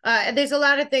there's a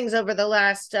lot of things over the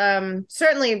last,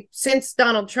 certainly since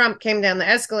Donald Trump came down the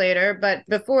escalator, but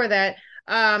before that,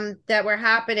 that were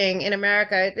happening in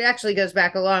America. It actually goes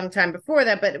back a long time before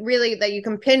that, but really that you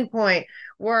can pinpoint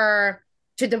were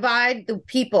to divide the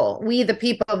people. We, the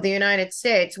people of the United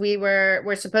States,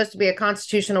 we're supposed to be a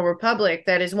constitutional republic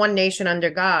that is one nation under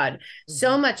God. Mm-hmm.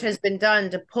 So much has been done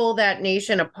to pull that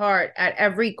nation apart at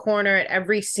every corner, at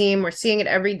every seam. We're seeing it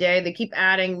every day. They keep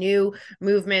adding new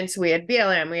movements. We had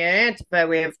BLM, we had Antifa,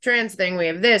 we have trans thing, we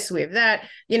have this, we have that.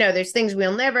 There's things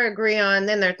we'll never agree on.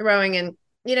 Then they're throwing in,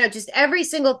 just every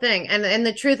single thing. And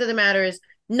the truth of the matter is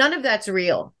none of that's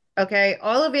real. Okay.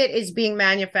 All of it is being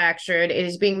manufactured. It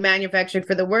is being manufactured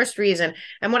for the worst reason.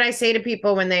 And what I say to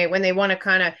people when they want to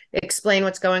kind of explain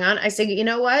what's going on, I say, you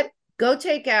know what? Go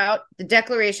take out the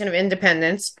Declaration of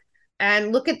Independence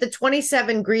and look at the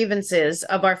 27 grievances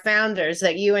of our founders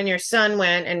that you and your son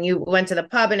went to the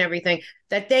pub and everything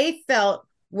that they felt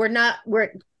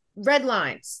were red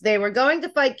lines. They were going to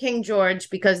fight King George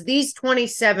because these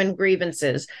 27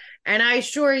 grievances. And I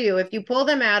assure you, if you pull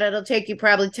them out, it'll take you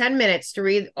probably 10 minutes to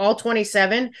read all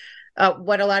 27,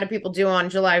 what a lot of people do on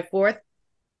July 4th.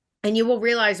 And you will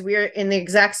realize we're in the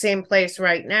exact same place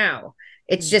right now.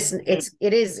 It's just, it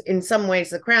is in some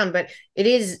ways the crown, but it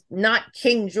is not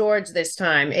King George this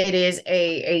time. It is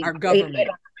our government.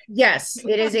 Yes,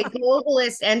 it is a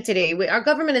globalist entity. Our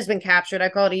government has been captured. I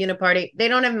call it a uniparty. They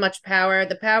don't have much power.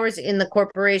 The power's in the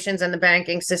corporations and the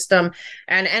banking system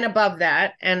and above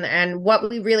that. And what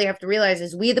we really have to realize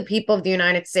is we, the people of the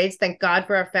United States, thank God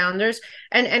for our founders.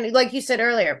 And like you said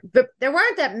earlier, but there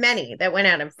weren't that many that went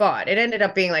out and fought. It ended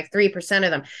up being like 3%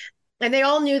 of them. And they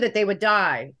all knew that they would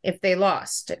die if they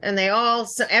lost. And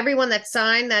everyone that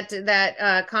signed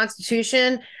that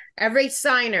Constitution, every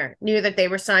signer knew that they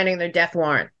were signing their death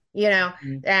warrant.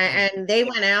 And they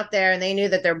went out there and they knew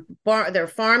that their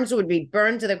farms would be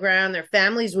burned to the ground, their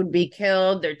families would be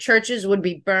killed, their churches would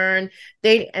be burned.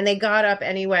 They got up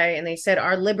anyway and they said,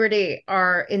 our liberty,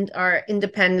 our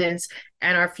independence,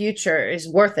 and our future is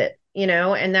worth it.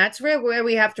 And that's where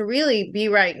we have to really be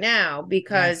right now,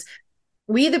 because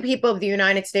we, the people of the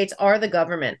United States, are the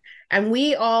government. And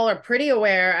we all are pretty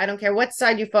aware. I don't care what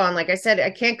side you fall on. Like I said, I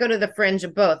can't go to the fringe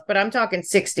of both, but I'm talking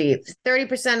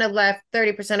 30% of left,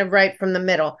 30% of right from the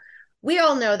middle. We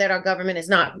all know that our government is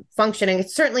not functioning.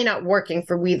 It's certainly not working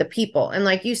for we, the people. And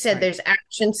like you said, there's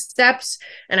action steps.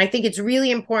 And I think it's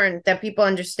really important that people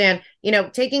understand,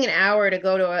 taking an hour to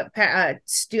go to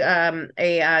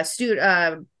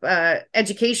a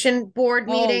education board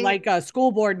meeting. Like a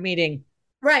school board meeting.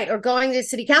 Right. Or going to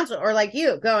city council, or like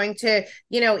you going to,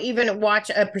 even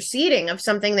watch a proceeding of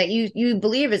something that you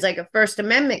believe is like a First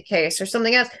Amendment case or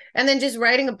something else. And then just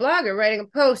writing a blog or writing a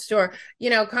post or,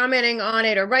 commenting on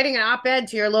it or writing an op-ed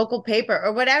to your local paper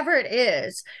or whatever it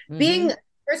is. Mm-hmm.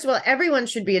 First of all, everyone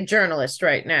should be a journalist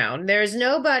right now. There's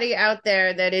nobody out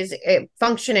there that is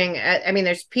functioning.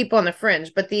 There's people on the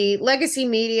fringe, but the legacy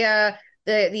media,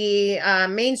 the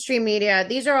mainstream media,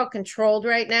 these are all controlled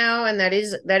right now, and that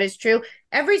is true.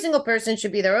 Every single person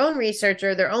should be their own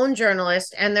researcher, their own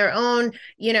journalist, and their own,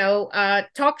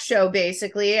 talk show.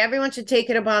 Basically, everyone should take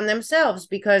it upon themselves,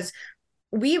 because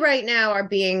we right now are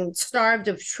being starved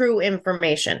of true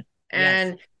information.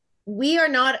 And we are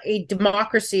not a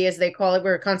democracy, as they call it.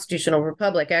 We're a constitutional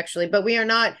republic, actually, but we are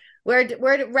not. We're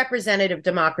a representative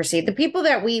democracy. The people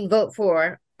that we vote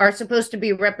for are supposed to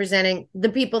be representing the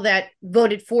people that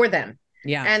voted for them.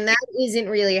 Yeah. And that isn't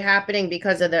really happening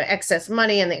because of the excess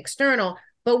money and the external.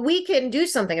 But we can do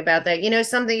something about that.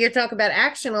 Something you're talking about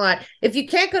action a lot. If you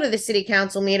can't go to the city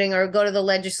council meeting or go to the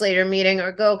legislator meeting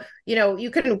or go,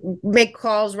 you can make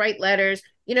calls, write letters.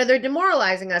 They're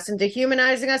demoralizing us and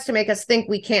dehumanizing us to make us think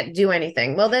we can't do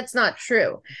anything. Well, that's not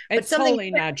true. It's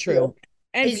totally not true.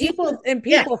 And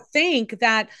people think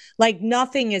that like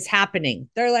nothing is happening.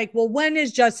 They're like, well, when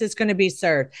is justice going to be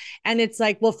served? And it's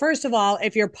like, well, first of all,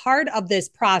 if you're part of this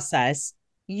process,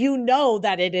 you know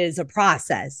that it is a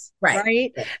process,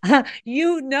 right? If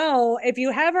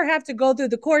you ever have to go through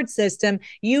the court system,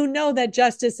 you know that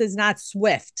justice is not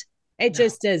swift. It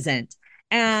just isn't.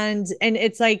 And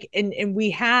it's like, and we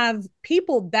have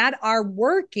people that are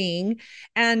working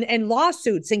and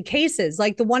lawsuits and cases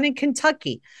like the one in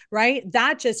Kentucky, right?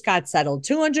 That just got settled,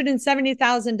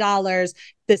 $270,000.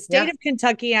 The state of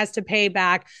Kentucky has to pay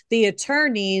back the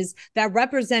attorneys that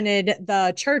represented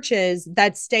the churches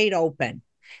that stayed open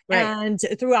and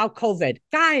throughout COVID.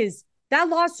 Guys, that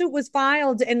lawsuit was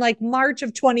filed in like March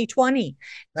of 2020.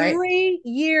 3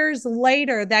 years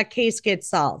later, that case gets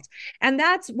solved. And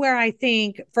that's where I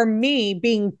think, for me,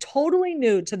 being totally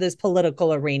new to this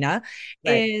political arena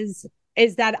is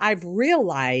that I've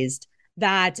realized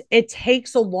that it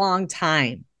takes a long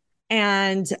time.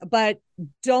 But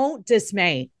don't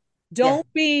dismay. Don't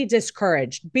be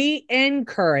discouraged, be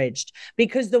encouraged,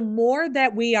 because the more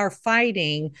that we are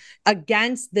fighting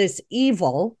against this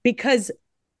evil, because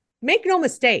make no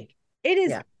mistake, it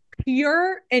is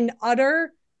pure and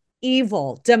utter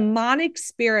evil, demonic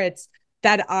spirits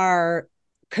that are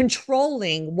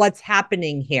controlling what's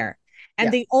happening here.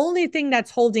 And the only thing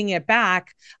that's holding it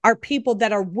back are people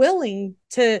that are willing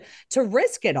to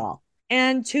risk it all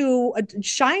and to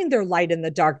shine their light in the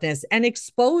darkness and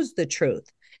expose the truth.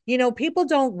 People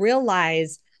don't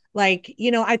realize, like,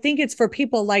 I think it's for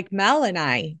people like Mel and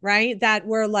I, right? That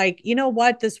we're like, you know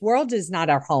what? This world is not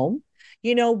our home.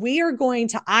 We are going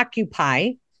to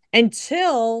occupy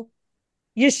until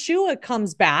Yeshua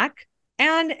comes back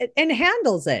and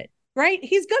handles it, right?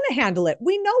 He's going to handle it.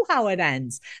 We know how it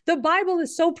ends. The Bible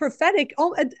is so prophetic.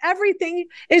 Oh, everything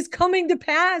is coming to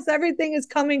pass. Everything is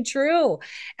coming true.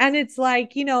 And it's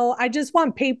like, I just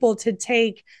want people to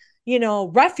take,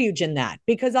 refuge in that,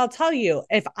 because I'll tell you,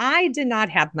 if I did not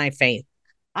have my faith,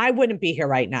 I wouldn't be here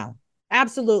right now.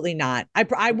 Absolutely not.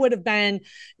 I would have been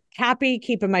happy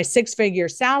keeping my 6-figure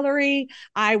salary.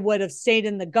 I would have stayed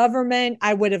in the government.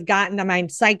 I would have gotten my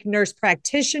psych nurse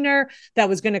practitioner that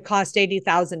was going to cost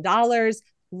 $80,000.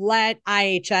 Let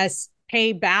IHS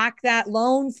pay back that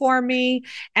loan for me.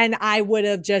 And I would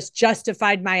have just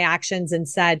justified my actions and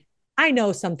said, I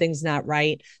know something's not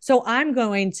right. So I'm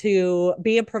going to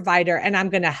be a provider and I'm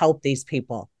going to help these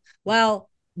people. Well,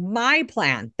 my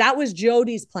plan, that was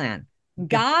Jodi's plan.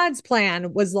 God's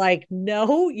plan was like,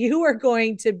 no, you are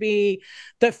going to be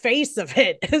the face of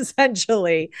it,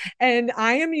 essentially. And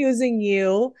I am using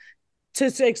you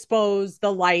to expose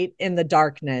the light in the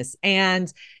darkness.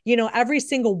 And, every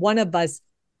single one of us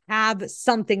have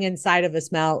something inside of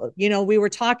us, Mel. We were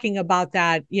talking about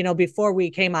that, before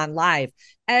we came on live.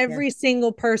 Every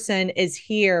single person is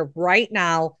here right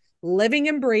now, living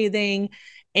and breathing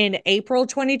in April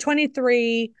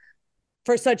 2023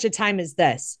 for such a time as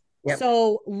this. Yep.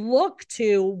 So look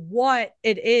to what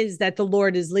it is that the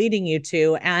Lord is leading you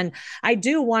to. And I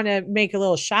do want to make a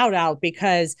little shout out,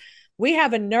 because we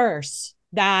have a nurse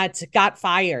that got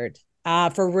fired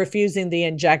for refusing the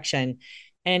injection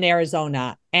in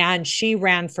Arizona, and she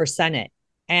ran for Senate.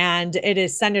 And it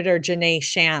is Senator Janae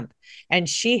Shamp. And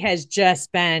she has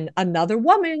just been another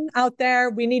woman out there.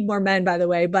 We need more men, by the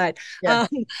way, but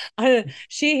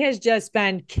she has just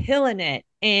been killing it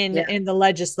in the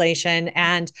legislation,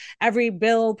 and every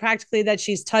bill practically that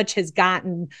she's touched has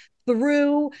gotten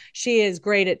through. She is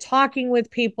great at talking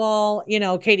with people.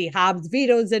 Katie Hobbs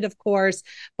vetoes it, of course,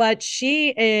 but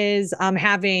she is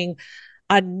having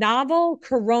a novel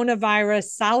coronavirus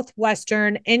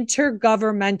Southwestern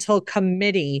Intergovernmental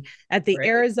Committee at the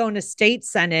Arizona State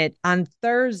Senate on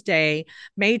Thursday,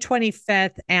 May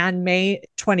 25th and May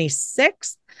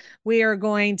 26th. We are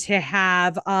going to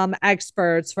have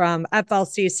experts from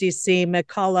FLCCC,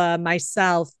 McCullough,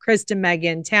 myself, Kristen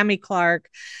Megan, Tammy Clark,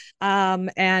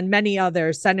 and many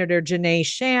others, Senator Janae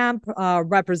Shamp,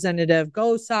 Representative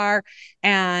Gosar,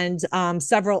 and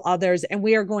several others. And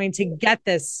we are going to get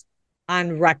this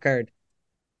on record.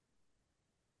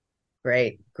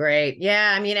 Great.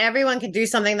 Yeah, I mean, everyone can do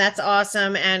something. That's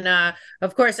awesome. And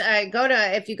of course,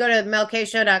 if you go to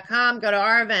melkshow.com, go to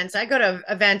our events. I go to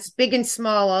events big and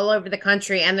small all over the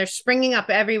country, and they're springing up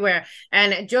everywhere.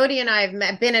 And Jodi and I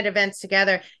have been at events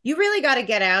together. You really got to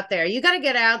get out there. You got to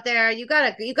get out there. You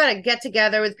got to get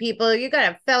together with people. You got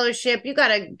to fellowship.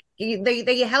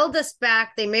 They held us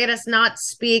back. They made us not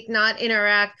speak, not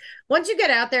interact. Once you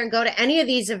get out there and go to any of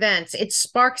these events, it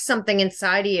sparks something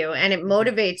inside of you and it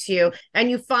motivates you, and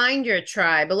you find your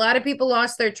tribe. A lot of people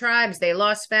lost their tribes. They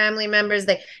lost family members.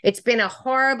 It's been a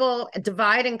horrible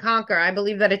divide and conquer. I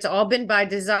believe that it's all been by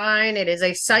design. It is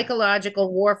a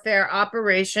psychological warfare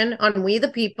operation on we the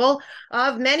people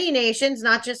of many nations,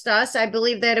 not just us. I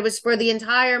believe that it was for the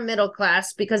entire middle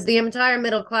class, because the entire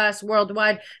middle class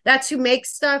worldwide, that's who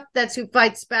makes stuff. That's who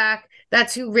fights back.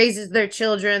 That's who raises their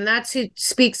children. That's who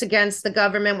speaks against the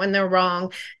government when they're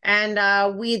wrong.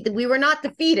 And we were not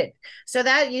defeated. So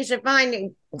that you should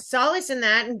find solace in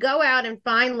that and go out and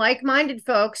find like-minded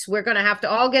folks. We're going to have to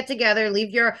all get together,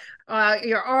 leave your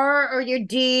R or your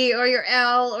D or your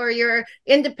L or your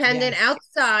independent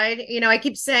outside. You know, I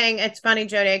keep saying, it's funny,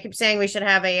 Jodi, I keep saying we should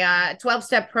have a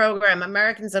 12-step program,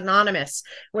 Americans Anonymous,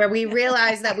 where we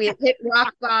realize that we have hit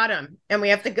rock bottom and we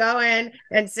have to go in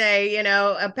and say, you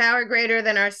know, a power greater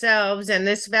than ourselves and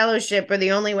this fellowship are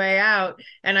the only way out.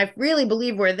 And I really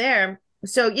believe we're there.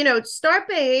 So, you know, start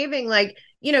behaving like,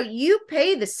 you know, you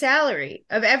pay the salary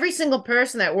of every single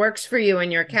person that works for you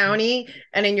in your county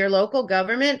and in your local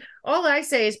government. All I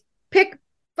say is pick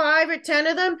 5 or 10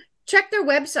 of them, check their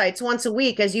websites once a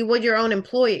week as you would your own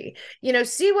employee. You know,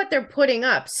 see what they're putting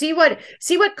up, see what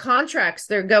contracts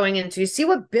they're going into, see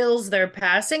what bills they're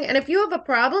passing. And if you have a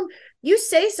problem, you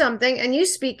say something and you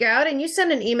speak out and you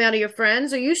send an email to your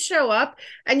friends or you show up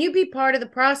and you be part of the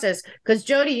process. Because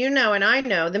Jodi, you know, and I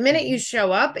know, the minute you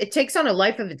show up, it takes on a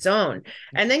life of its own.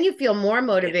 And then you feel more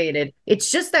motivated.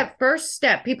 It's just that first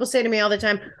step. People say to me all the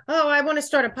time, oh, I want to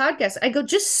start a podcast. I go,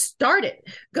 just start it.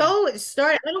 Go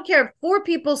start it. I don't care if 4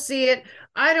 people see it.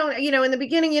 I don't, you know, in the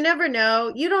beginning, you never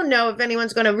know. You don't know if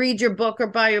anyone's going to read your book or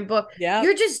buy your book. Yeah.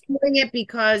 You're just doing it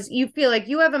because you feel like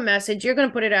you have a message. You're going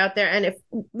to put it out there. And if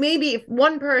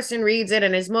one person reads it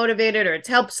and is motivated or it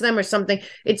helps them or something,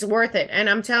 it's worth it. And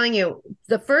I'm telling you,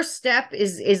 the first step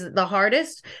is the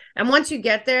hardest. And once you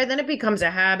get there, then it becomes a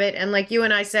habit. And like you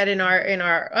and I said in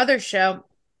our other show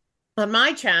on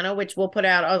my channel, which we'll put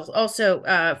out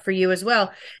also for you as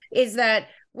well, is that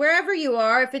wherever you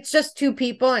are, if it's just 2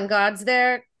 people and God's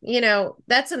there, you know,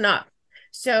 that's enough.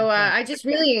 So I just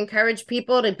really encourage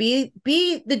people to be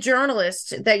the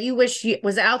journalist that you wish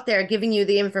was out there giving you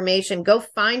the information. Go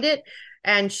find it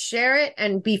and share it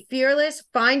and be fearless.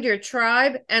 Find your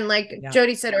tribe. And like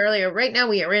Jodi said earlier, right now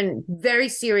we are in very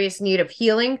serious need of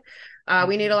healing.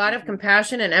 We need a lot of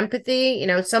compassion and empathy. You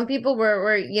know, some people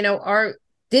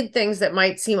did things that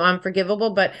might seem unforgivable,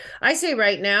 but I say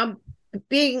right now,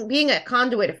 being a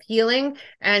conduit of healing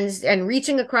and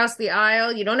reaching across the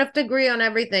aisle. You don't have to agree on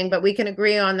everything, but we can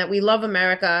agree on that we love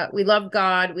America, we love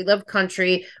God, we love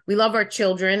country, we love our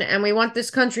children, and we want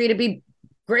this country to be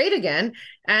great again.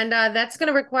 And that's going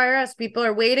to require us. People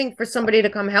are waiting for somebody to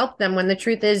come help them, when the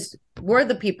truth is we're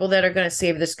the people that are going to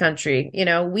save this country. You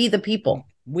know, we the people.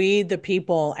 We the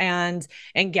people, and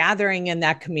gathering in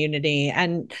that community.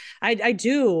 And I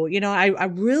do, you know, I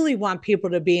really want people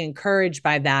to be encouraged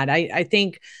by that. I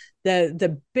think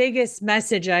the biggest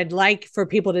message I'd like for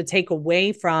people to take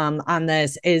away from on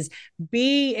this is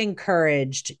be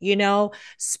encouraged, you know,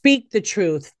 speak the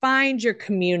truth, find your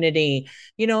community,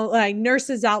 you know, like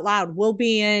Nurses Out Loud will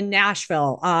be in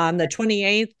Nashville on the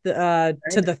 28th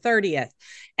to the 30th.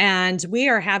 And we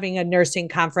are having a nursing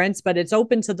conference, but it's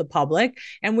open to the public.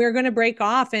 And we're going to break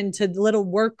off into little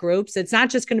work groups. It's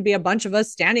not just going to be a bunch of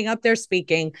us standing up there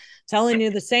speaking, telling you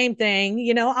the same thing,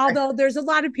 you know, although there's a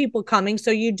lot of people coming.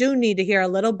 So you do need to hear a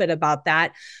little bit about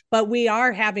that. But we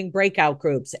are having breakout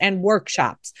groups and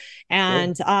workshops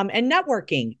and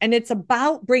networking. And it's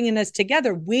about bringing us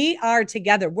together. We are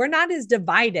together. We're not as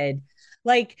divided,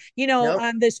 like, you know,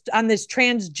 on this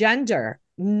transgender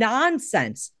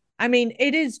nonsense. I mean,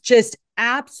 it is just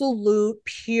absolute,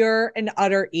 pure, and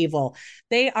utter evil.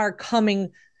 They are coming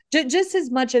just as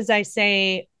much as I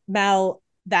say, Mel,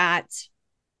 that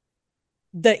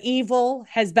the evil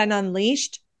has been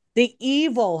unleashed. The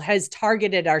evil has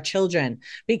targeted our children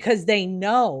because they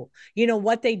know,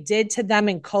 what they did to them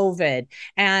in COVID,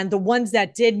 and the ones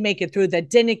that did make it through that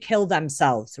didn't kill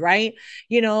themselves, right?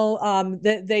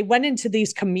 They went into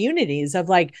these communities of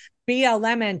like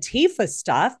BLM Antifa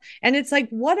stuff. And it's like,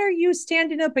 what are you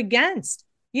standing up against?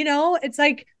 It's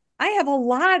like, I have a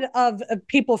lot of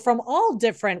people from all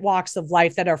different walks of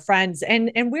life that are friends, and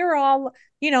we're all,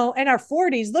 in our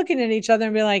 40s looking at each other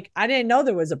and be like, I didn't know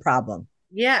there was a problem.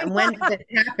 Yeah. And when did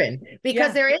it happen?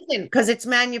 Because there isn't, because it's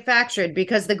manufactured,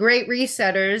 because the great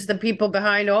resetters, the people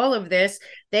behind all of this,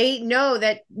 they know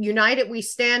that united we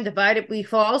stand, divided we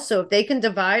fall. So if they can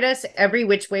divide us every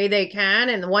which way they can,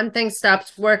 and the one thing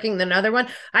stops working, the another one,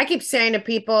 I keep saying to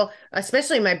people,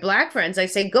 especially my Black friends, I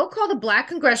say, go call the Black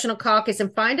Congressional Caucus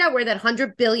and find out where that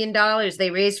 $100 billion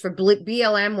they raised for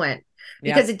BLM went.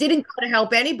 Because it didn't go to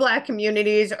help any Black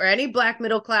communities or any Black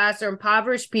middle class or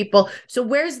impoverished people. So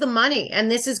where's the money? And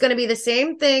this is going to be the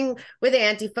same thing with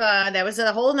Antifa. That was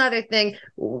a whole nother thing.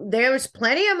 There was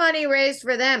plenty of money raised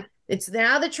for them. It's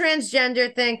now the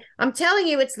transgender thing. I'm telling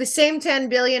you, it's the same 10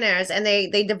 billionaires, and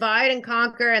they divide and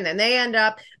conquer, and then they end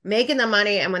up making the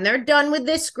money. And when they're done with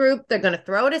this group, they're going to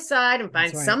throw it aside and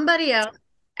find somebody else.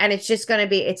 And it's just going to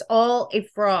be, it's all a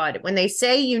fraud. When they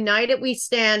say united we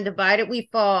stand, divided we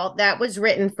fall, that was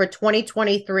written for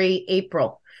 2023,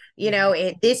 April.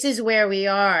 This is where we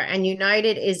are. And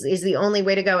united is the only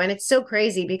way to go. And it's so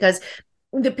crazy because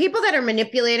the people that are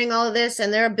manipulating all of this,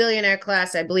 and they're a billionaire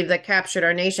class, I believe, that captured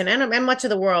our nation and much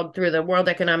of the world through the World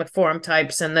Economic Forum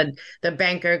types and the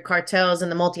banker cartels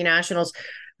and the multinationals.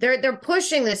 They're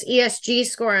pushing this ESG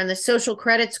score and the social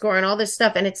credit score and all this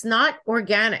stuff. And it's not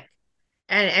organic.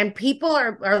 And people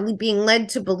are being led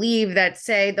to believe that,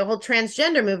 say, the whole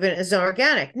transgender movement is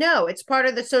organic. No, it's part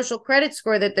of the social credit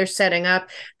score that they're setting up.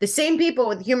 The same people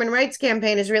with the Human Rights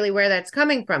Campaign is really where that's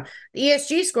coming from. The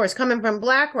ESG score is coming from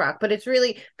BlackRock, but it's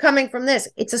really coming from this.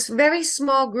 It's a very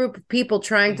small group of people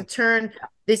trying to turn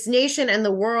this nation and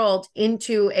the world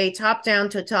into a top-down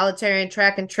totalitarian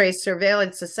track and trace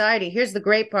surveillance society. Here's the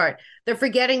great part. They're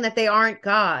forgetting that they aren't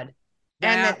God.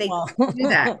 And that they do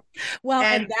that.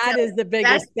 And that is the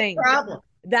biggest thing.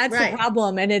 That's the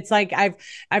problem. And it's like,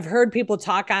 I've heard people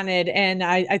talk on it. And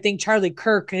I think Charlie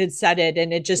Kirk had said it,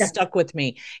 and it just stuck with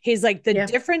me. He's like, the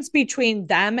difference between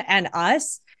them and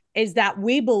us is that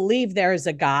we believe there is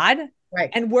a God,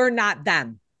 and we're not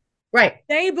them. Right.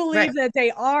 They believe that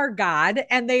they are God,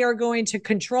 and they are going to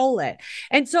control it.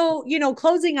 And so,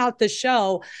 closing out the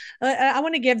show, I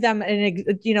want to give them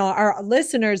our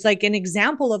listeners, like an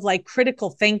example of like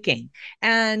critical thinking.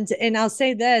 And I'll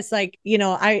say this, like,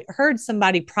 I heard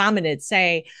somebody prominent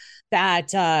say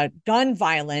that gun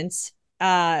violence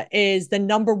is the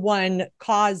number one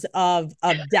cause of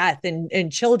death in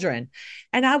children.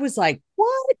 And I was like,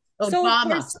 what?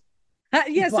 Obama. So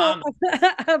so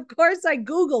of course I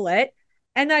Google it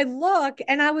and I look,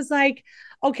 and I was like,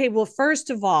 okay, well, first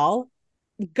of all,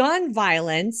 gun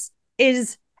violence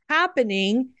is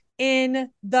happening in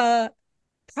the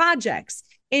projects,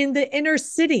 in the inner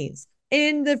cities,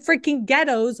 in the freaking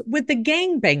ghettos with the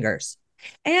gangbangers.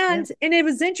 And it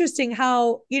was interesting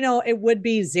how, it would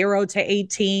be 0 to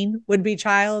 18 would be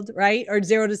child, right? Or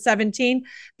 0 to 17.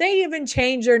 They even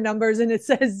change their numbers, and it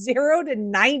says 0 to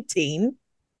 19.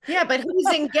 Yeah, but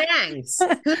who's in gangs?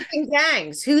 Who's in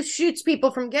gangs? Who shoots people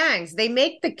from gangs? They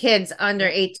make the kids under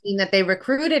 18 that they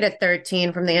recruited at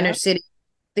 13 from the inner city,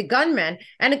 the gunmen.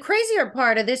 And the crazier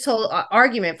part of this whole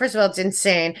argument, first of all, it's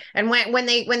insane. And when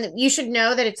you should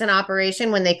know that it's an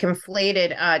operation when they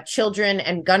conflated children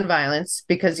and gun violence,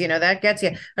 because that gets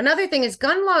you. Another thing is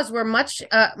gun laws were much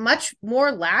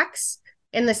more lax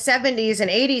in the 70s and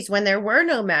 80s when there were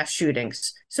no mass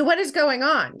shootings. So what is going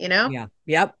on, Yeah.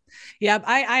 Yep.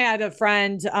 I had a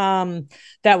friend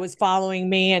that was following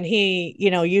me, and he,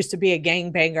 used to be a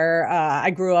gangbanger.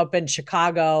 I grew up in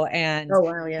Chicago, and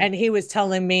and he was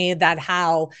telling me that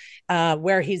how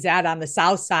where he's at on the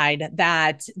South Side,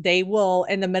 that they will,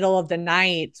 in the middle of the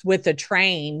night with the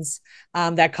trains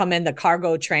that come in, the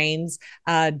cargo trains,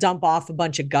 dump off a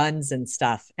bunch of guns and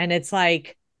stuff. And it's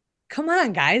like, come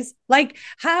on, guys. Like,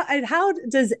 how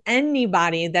does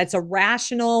anybody that's a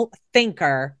rational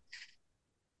thinker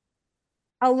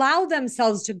allow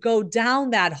themselves to go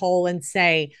down that hole and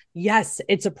say, yes,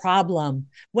 it's a problem,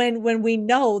 when we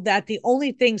know that the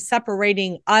only thing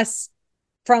separating us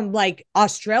from like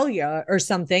Australia or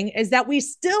something is that we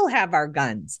still have our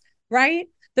guns, right?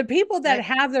 The people that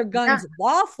have their guns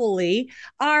lawfully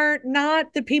are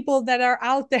not the people that are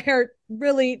out there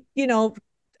really,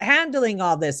 handling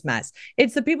all this mess.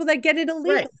 It's the people that get it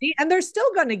illegally, and they're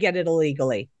still going to get it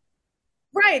illegally.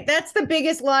 Right. That's the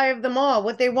biggest lie of them all.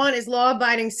 What they want is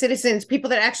law-abiding citizens, people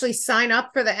that actually sign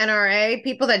up for the NRA,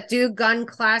 people that do gun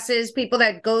classes, people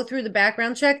that go through the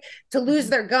background check to lose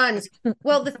their guns.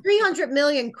 Well, the 300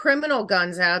 million criminal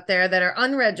guns out there that are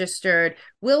unregistered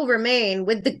will remain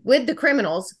with the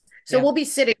criminals. So we'll be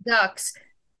sitting ducks.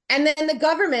 And then the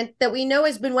government that we know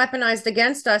has been weaponized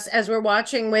against us, as we're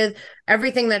watching with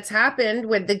everything that's happened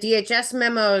with the DHS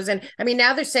memos. And I mean,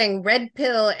 now they're saying red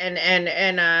pill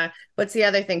and what's the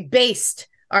other thing? Based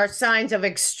are signs of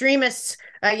extremists,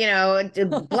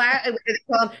 black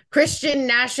Christian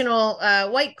national,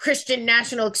 white Christian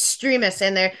national extremists.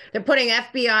 And they're putting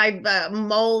FBI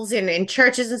moles in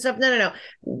churches and stuff. No.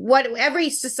 Every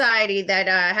society that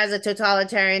has a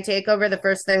totalitarian takeover, the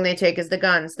first thing they take is the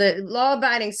guns. The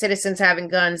law-abiding citizens having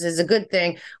guns is a good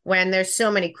thing when there's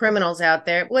so many criminals out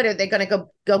there. What are they going to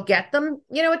go get them?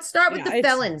 It start with the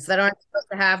felons that aren't supposed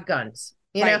to have guns,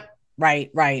 you know?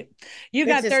 Right. You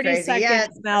got 30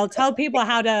 seconds, Mel. Tell people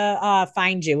how to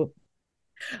find you.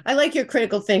 I like your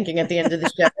critical thinking at the end of the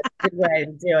show. That's a good way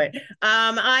to do it.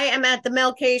 I am at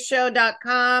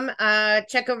themelkshow.com.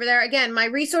 Check over there. Again, my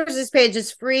resources page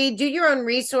is free. Do your own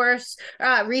research.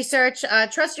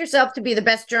 Trust yourself to be the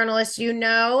best journalist you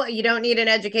know. You don't need an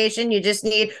education. You just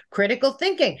need critical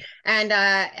thinking.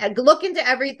 And look into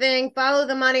everything. Follow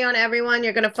the money on everyone.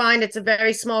 You're going to find it's a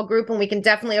very small group, and we can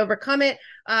definitely overcome it.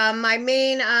 My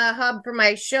main hub for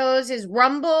my shows is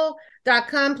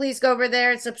rumble.com. Please go over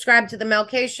there and subscribe to the Mel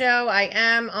K Show.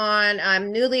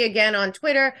 I'm newly again on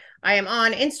Twitter. I am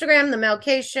on Instagram, the Mel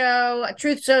K Show,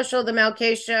 Truth Social, the Mel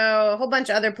K Show, a whole bunch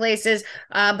of other places.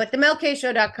 But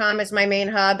themelkshow.com is my main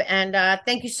hub. And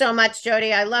thank you so much,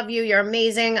 Jodi. I love you. You're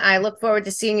amazing. I look forward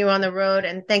to seeing you on the road.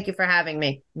 And thank you for having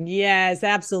me. Yes,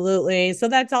 absolutely. So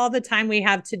that's all the time we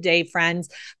have today, friends.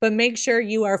 But make sure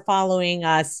you are following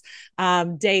us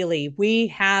daily. We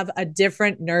have a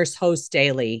different nurse host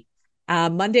daily.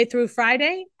 Monday through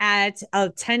Friday at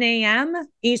 10 a.m.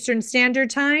 Eastern Standard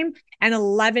Time and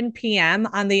 11 p.m.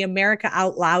 on the America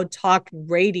Out Loud Talk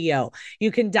Radio.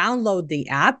 You can download the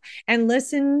app and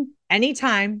listen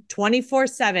anytime,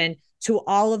 24/7, to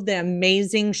all of the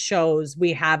amazing shows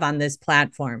we have on this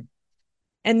platform.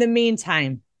 In the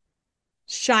meantime,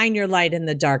 shine your light in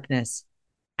the darkness.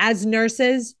 As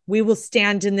nurses, we will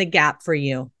stand in the gap for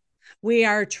you. We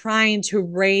are trying to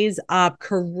raise up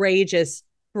courageous,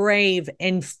 brave,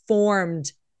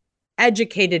 informed,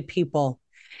 educated people.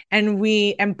 And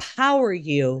we empower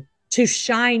you to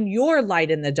shine your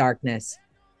light in the darkness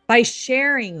by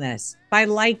sharing this, by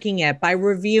liking it, by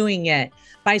reviewing it,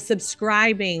 by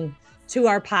subscribing to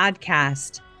our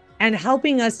podcast and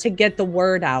helping us to get the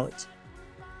word out.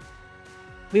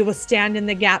 We will stand in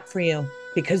the gap for you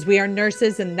because we are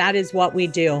nurses and that is what we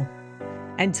do.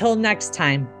 Until next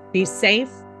time, be safe,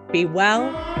 be well,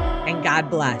 and God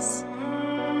bless.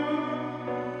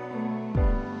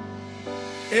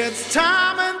 It's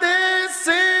time